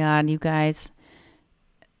 Oh my God, you guys.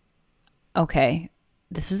 Okay,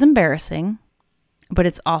 this is embarrassing, but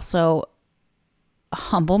it's also a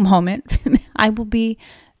humble moment. I will be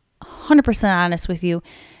 100% honest with you.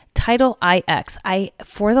 Title IX.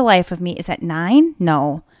 For the life of me, is that 9?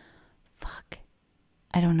 No. Fuck.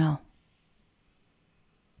 I don't know.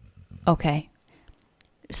 Okay.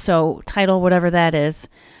 So title, whatever that is.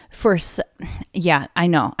 Yeah, I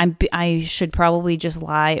know. I should probably just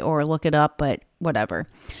lie or look it up, but whatever.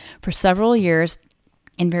 For several years,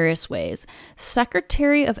 in various ways,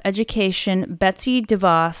 Secretary of Education Betsy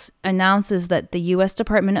DeVos announces that the U.S.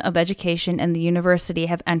 Department of Education and the university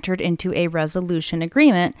have entered into a resolution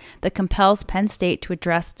agreement that compels Penn State to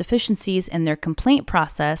address deficiencies in their complaint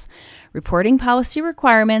process, reporting policy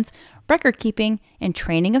requirements, record keeping, and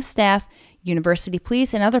training of staff, university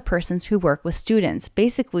police, and other persons who work with students.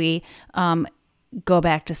 Basically, go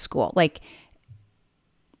back to school. Like,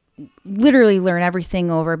 literally learn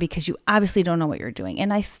everything over because you obviously don't know what you're doing.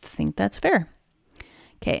 And I think that's fair.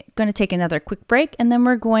 Okay, going to take another quick break, and then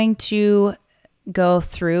we're going to go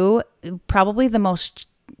through probably the most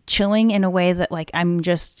chilling in a way that, like, I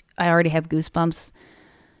already have goosebumps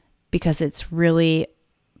because it's really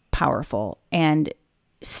powerful. And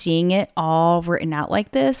seeing it all written out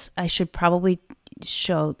like this, I should find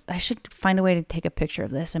a way to take a picture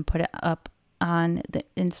of this and put it up on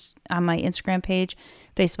my Instagram page,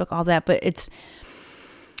 Facebook, all that. But it's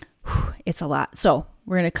a lot. So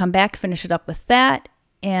we're going to come back, finish it up with that,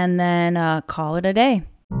 and then call it a day.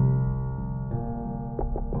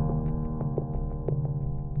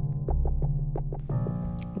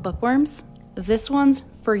 Bookworms, this one's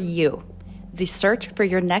for you. The search for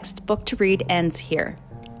your next book to read ends here.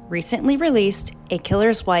 Recently released, A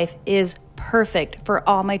Killer's Wife is perfect for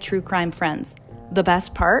all my true crime friends. The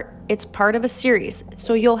best part? It's part of a series,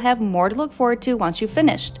 so you'll have more to look forward to once you've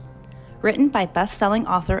finished. Written by best-selling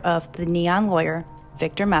author of The Neon Lawyer,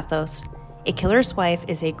 Victor Methos, A Killer's Wife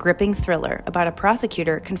is a gripping thriller about a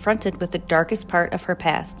prosecutor confronted with the darkest part of her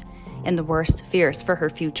past and the worst fears for her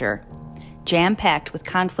future. Jam-packed with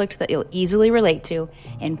conflict that you'll easily relate to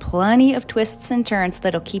and plenty of twists and turns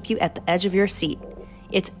that'll keep you at the edge of your seat.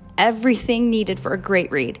 It's everything needed for a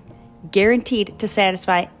great read, guaranteed to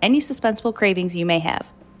satisfy any suspenseful cravings you may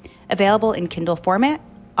have. Available in Kindle format,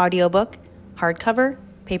 audiobook, hardcover,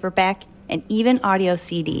 paperback, and even audio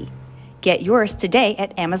CD. Get yours today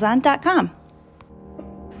at Amazon.com.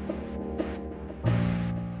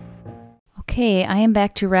 Okay, I am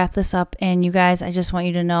back to wrap this up, and you guys, I just want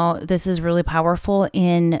you to know this is really powerful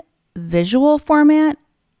in visual format,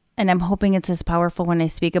 and I'm hoping it's as powerful when I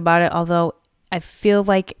speak about it, although I feel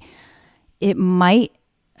like it might,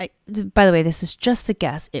 by the way, this is just a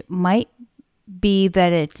guess, it might be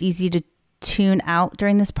that it's easy to tune out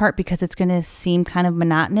during this part because it's going to seem kind of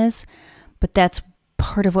monotonous, but that's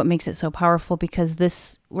part of what makes it so powerful, because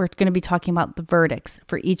we're going to be talking about the verdicts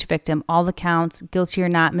for each victim, all the counts, guilty or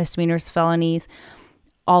not, misdemeanors, felonies,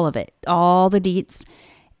 all of it, all the deets,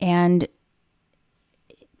 and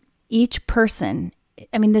each person.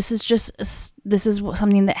 I mean, this is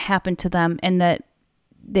something that happened to them and that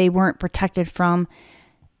they weren't protected from,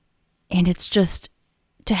 and it's just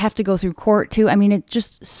to have to go through court too. I mean, it's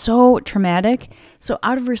just so traumatic. So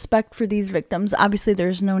out of respect for these victims, obviously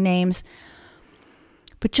there's no names,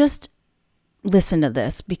 but just listen to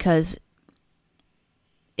this, because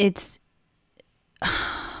it's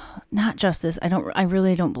not justice. I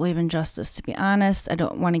really don't believe in justice, to be honest. I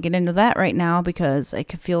don't want to get into that right now because I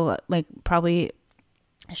could feel like probably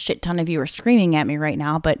a shit ton of you are screaming at me right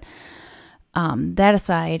now. But that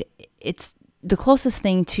aside, it's the closest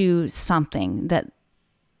thing to something that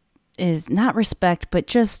is not respect, but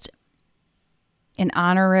just an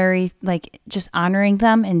honorary, like just honoring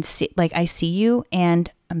them and see, like, I see you and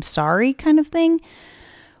I'm sorry kind of thing.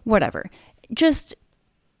 Whatever. Just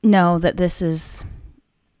know that this is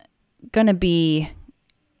going to be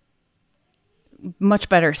much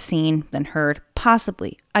better seen than heard.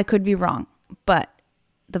 Possibly. I could be wrong. But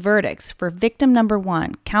the verdicts for victim number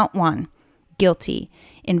 1, count 1, guilty,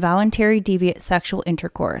 involuntary deviant sexual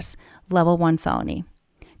intercourse, level 1 felony.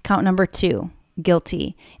 Count number 2,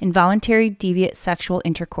 guilty, involuntary deviant sexual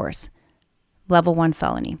intercourse, level 1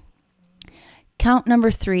 felony. Count number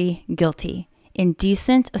 3, guilty,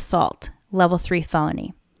 indecent assault, level 3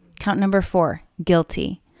 felony. Count number 4,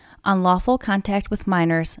 guilty, unlawful contact with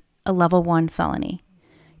minors, a level 1 felony.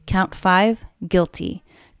 Count 5, guilty,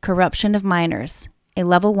 corruption of minors, a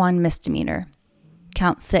level 1 misdemeanor.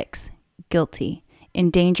 Count 6, guilty,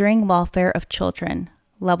 endangering welfare of children,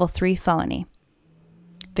 level 3 felony.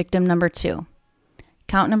 Victim number 2.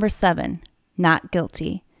 Count number 7, not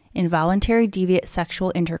guilty, involuntary deviant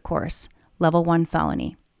sexual intercourse, level 1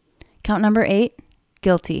 felony. Count number 8,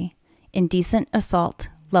 guilty, indecent assault,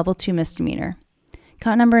 level 2 misdemeanor.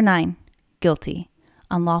 Count number 9, guilty,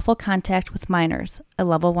 unlawful contact with minors, a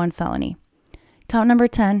level 1 felony. Count number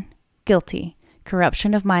 10, guilty,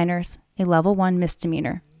 corruption of minors, a level 1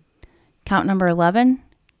 misdemeanor. Count number 11,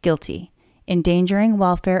 guilty, endangering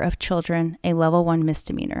welfare of children, a level 1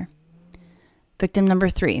 misdemeanor. Victim number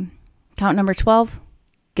 3. Count number 12,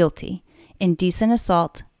 guilty, indecent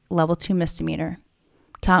assault, level 2 misdemeanor.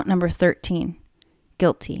 Count number 13,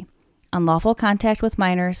 guilty, unlawful contact with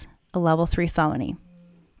minors, a level 3 felony.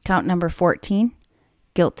 Count number 14,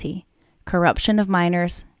 guilty, corruption of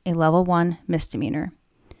minors, a level 1 misdemeanor.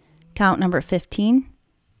 Count number 15,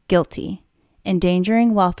 guilty,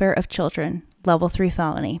 endangering welfare of children, level 3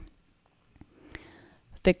 felony.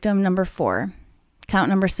 Victim number 4. Count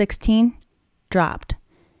number 16, dropped,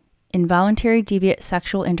 involuntary deviant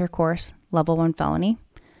sexual intercourse, level 1 felony.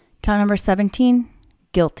 Count number 17,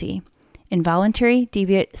 guilty, involuntary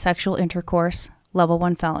deviant sexual intercourse, level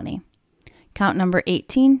 1 felony. Count number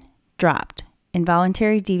 18, dropped,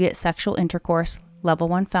 involuntary deviant sexual intercourse, level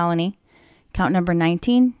 1 felony. Count number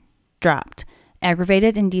 19, dropped,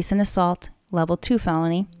 aggravated indecent assault, level 2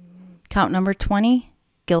 felony. Count number 20,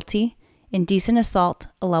 guilty, indecent assault,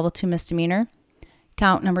 a level 2 misdemeanor.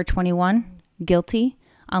 Count number 21, guilty,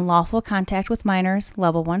 unlawful contact with minors,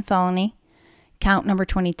 level 1 felony. Count number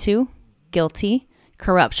 22, guilty,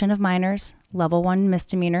 corruption of minors, level 1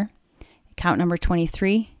 misdemeanor. Count number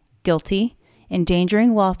 23, guilty,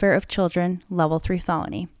 endangering welfare of children, level 3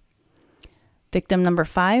 felony. Victim number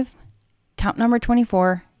 5, count number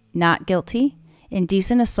 24, not guilty,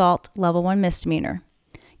 indecent assault, level 1 misdemeanor.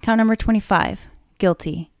 Count number 25,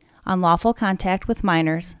 guilty, unlawful contact with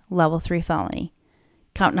minors, level 3 felony.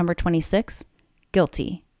 Count number 26,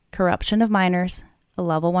 guilty, corruption of minors, a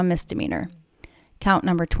level 1 misdemeanor. Count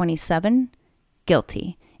number 27,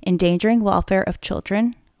 guilty, endangering welfare of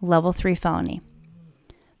children, level 3 felony.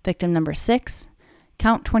 Victim number 6,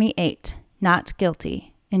 count 28, not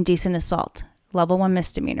guilty, indecent assault, level 1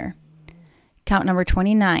 misdemeanor. Count number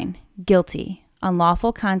 29, guilty,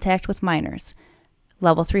 unlawful contact with minors,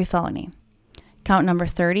 level 3 felony. Count number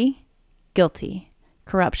 30, guilty,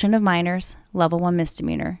 corruption of minors, level 1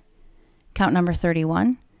 misdemeanor. Count number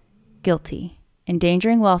 31, guilty,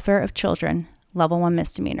 endangering welfare of children, level 1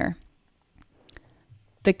 misdemeanor.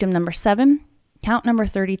 Victim number 7, count number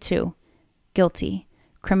 32, guilty,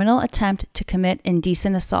 criminal attempt to commit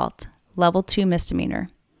indecent assault, level 2 misdemeanor.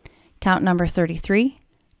 Count number 33,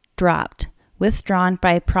 dropped, withdrawn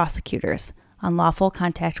by prosecutors, unlawful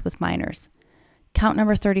contact with minors. Count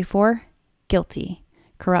number 34, guilty,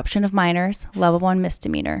 corruption of minors, level 1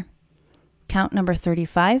 misdemeanor. Count number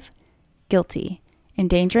 35, guilty,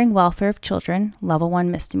 endangering welfare of children, level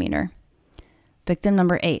 1 misdemeanor. Victim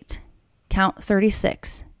number 8, count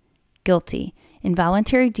 36, guilty,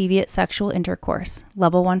 involuntary deviant sexual intercourse,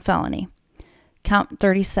 level 1 felony. Count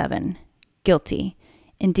 37, guilty,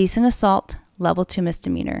 indecent assault, level 2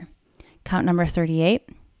 misdemeanor. Count number 38,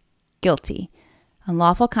 guilty,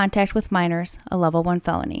 unlawful contact with minors, a level 1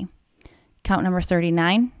 felony. Count number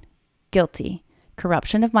 39, guilty,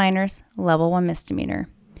 corruption of minors, level 1 misdemeanor.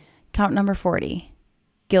 Count number 40,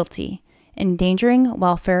 guilty, endangering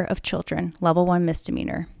welfare of children, level 1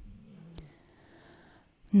 misdemeanor.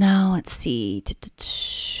 Now, let's see.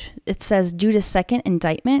 It says, due to second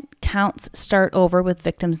indictment, counts start over with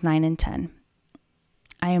victims 9 and 10.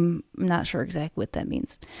 I am not sure exactly what that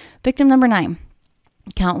means. Victim number 9.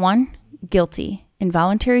 Count 1, guilty,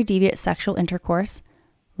 involuntary deviant sexual intercourse,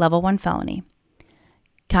 level 1 felony.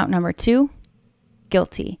 Count number 2,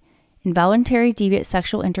 guilty, involuntary deviant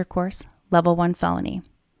sexual intercourse, level 1 felony.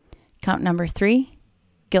 Count number 3,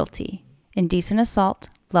 guilty, indecent assault,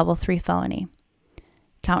 level 3 felony.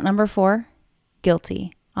 Count number 4,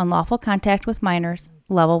 guilty. Unlawful contact with minors,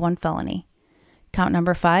 level 1 felony. Count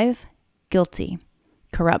number 5, guilty.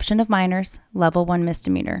 Corruption of minors, level 1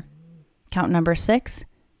 misdemeanor. Count number 6,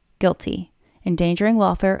 guilty. Endangering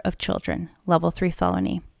welfare of children, level 3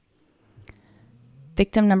 felony.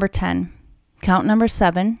 Victim number 10. Count number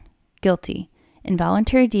 7, guilty.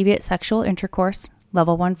 Involuntary deviant sexual intercourse,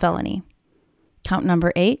 level 1 felony. Count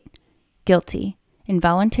number 8, guilty.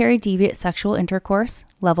 Involuntary deviant sexual intercourse,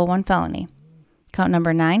 level 1 felony. Count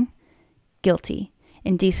number 9, guilty.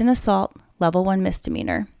 Indecent assault, level 1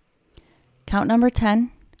 misdemeanor. Count number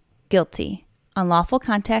 10, guilty. Unlawful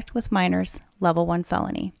contact with minors, level 1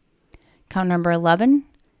 felony. Count number 11,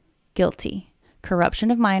 guilty.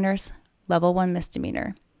 Corruption of minors, level 1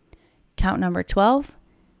 misdemeanor. Count number 12,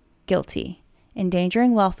 guilty.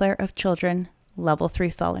 Endangering welfare of children, level 3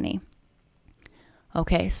 felony.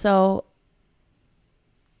 Okay, so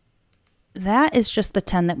that is just the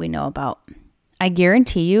 10 that we know about. I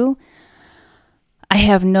guarantee you,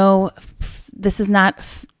 this is not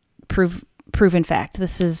proven fact.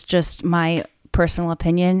 This is just my personal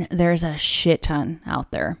opinion. There's a shit ton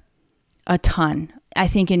out there. A ton. I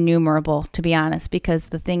think innumerable, to be honest, because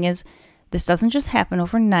the thing is, this doesn't just happen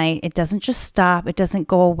overnight. It doesn't just stop. It doesn't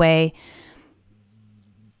go away.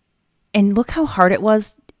 And look how hard it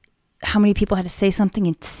was, how many people had to say something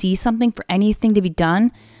and see something for anything to be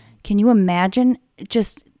done. Can you imagine?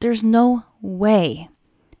 There's no way.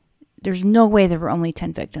 There's no way there were only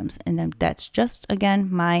 10 victims. And then that's just,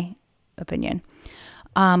 again, my opinion.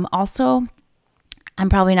 Also, I'm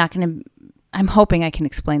hoping I can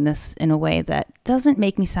explain this in a way that doesn't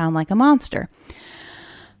make me sound like a monster.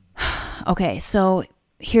 Okay, so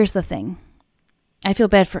here's the thing. I feel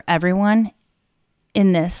bad for everyone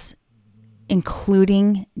in this,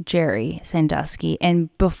 including Jerry Sandusky.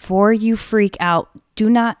 And before you freak out, do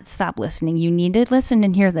not stop listening. You need to listen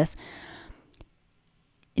and hear this.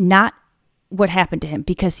 Not what happened to him,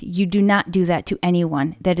 because you do not do that to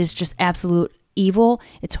anyone. That is just absolute evil.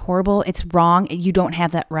 It's horrible. It's wrong. You don't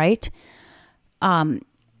have that right.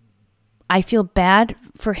 I feel bad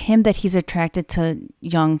for him that he's attracted to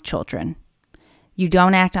young children. You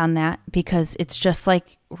don't act on that, because it's just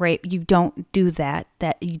like rape. You don't do that.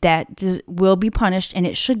 That will be punished, and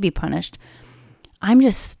it should be punished. I'm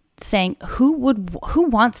just saying, who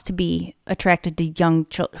wants to be attracted to young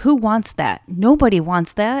children? Who wants that? Nobody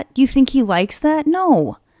wants that. You think he likes that?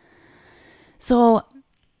 No. So,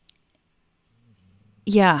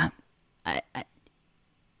 yeah,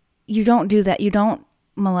 you don't do that. You don't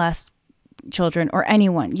molest children or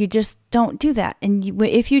anyone. You just don't do that. And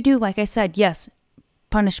if you do, like I said, yes,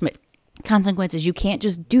 punishment, consequences. You can't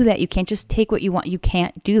just do that. You can't just take what you want. You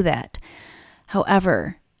can't do that.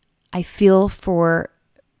 However, I feel for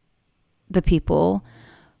the people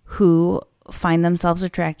who find themselves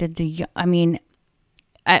attracted to,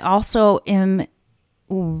 I also am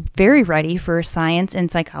very ready for science and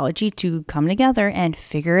psychology to come together and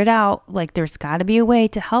figure it out. Like, there's got to be a way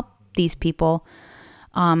to help these people.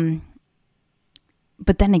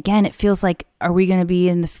 But then again, it feels like, are we going to be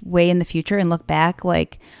in the future and look back?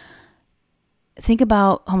 Like, think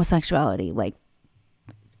about homosexuality, like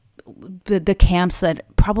the camps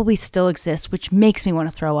that probably still exist, which makes me want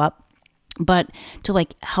to throw up. But to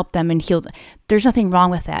like help them and heal, there's nothing wrong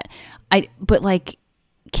with that. But like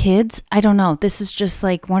kids, I don't know. This is just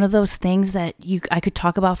like one of those things that I could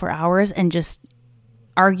talk about for hours and just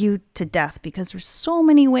argue to death, because there's so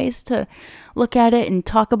many ways to look at it and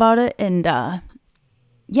talk about it. And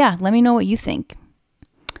yeah, let me know what you think.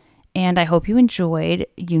 And I hope you enjoyed.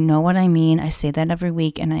 You know what I mean. I say that every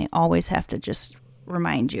week, and I always have to just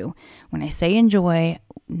remind you, when I say enjoy,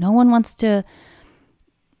 no one wants to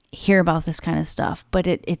hear about this kind of stuff, but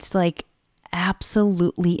it's like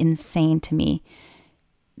absolutely insane to me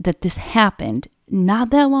that this happened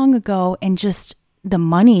not that long ago. And just the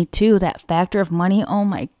money too, that factor of money. Oh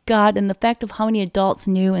my God. And the fact of how many adults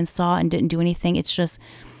knew and saw and didn't do anything. It's just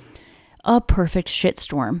a perfect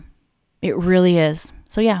shitstorm. It really is.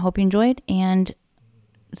 So yeah, hope you enjoyed, and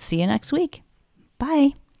see you next week.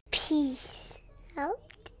 Bye. Peace out.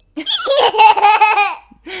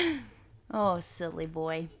 Oh, silly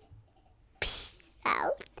boy.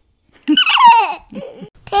 Out.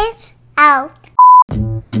 Peace out.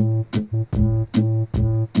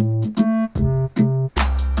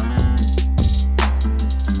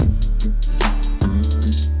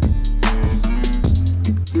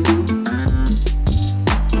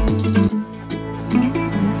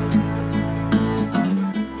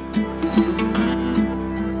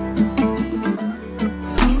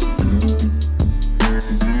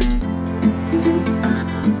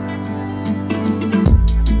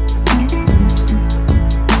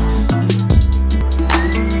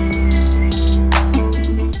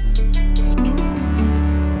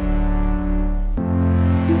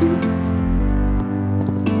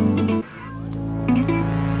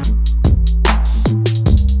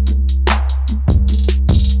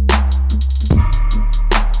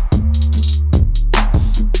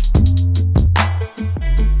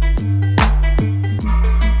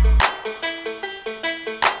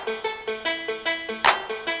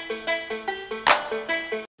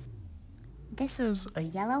 This is a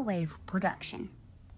Yellow Wave production.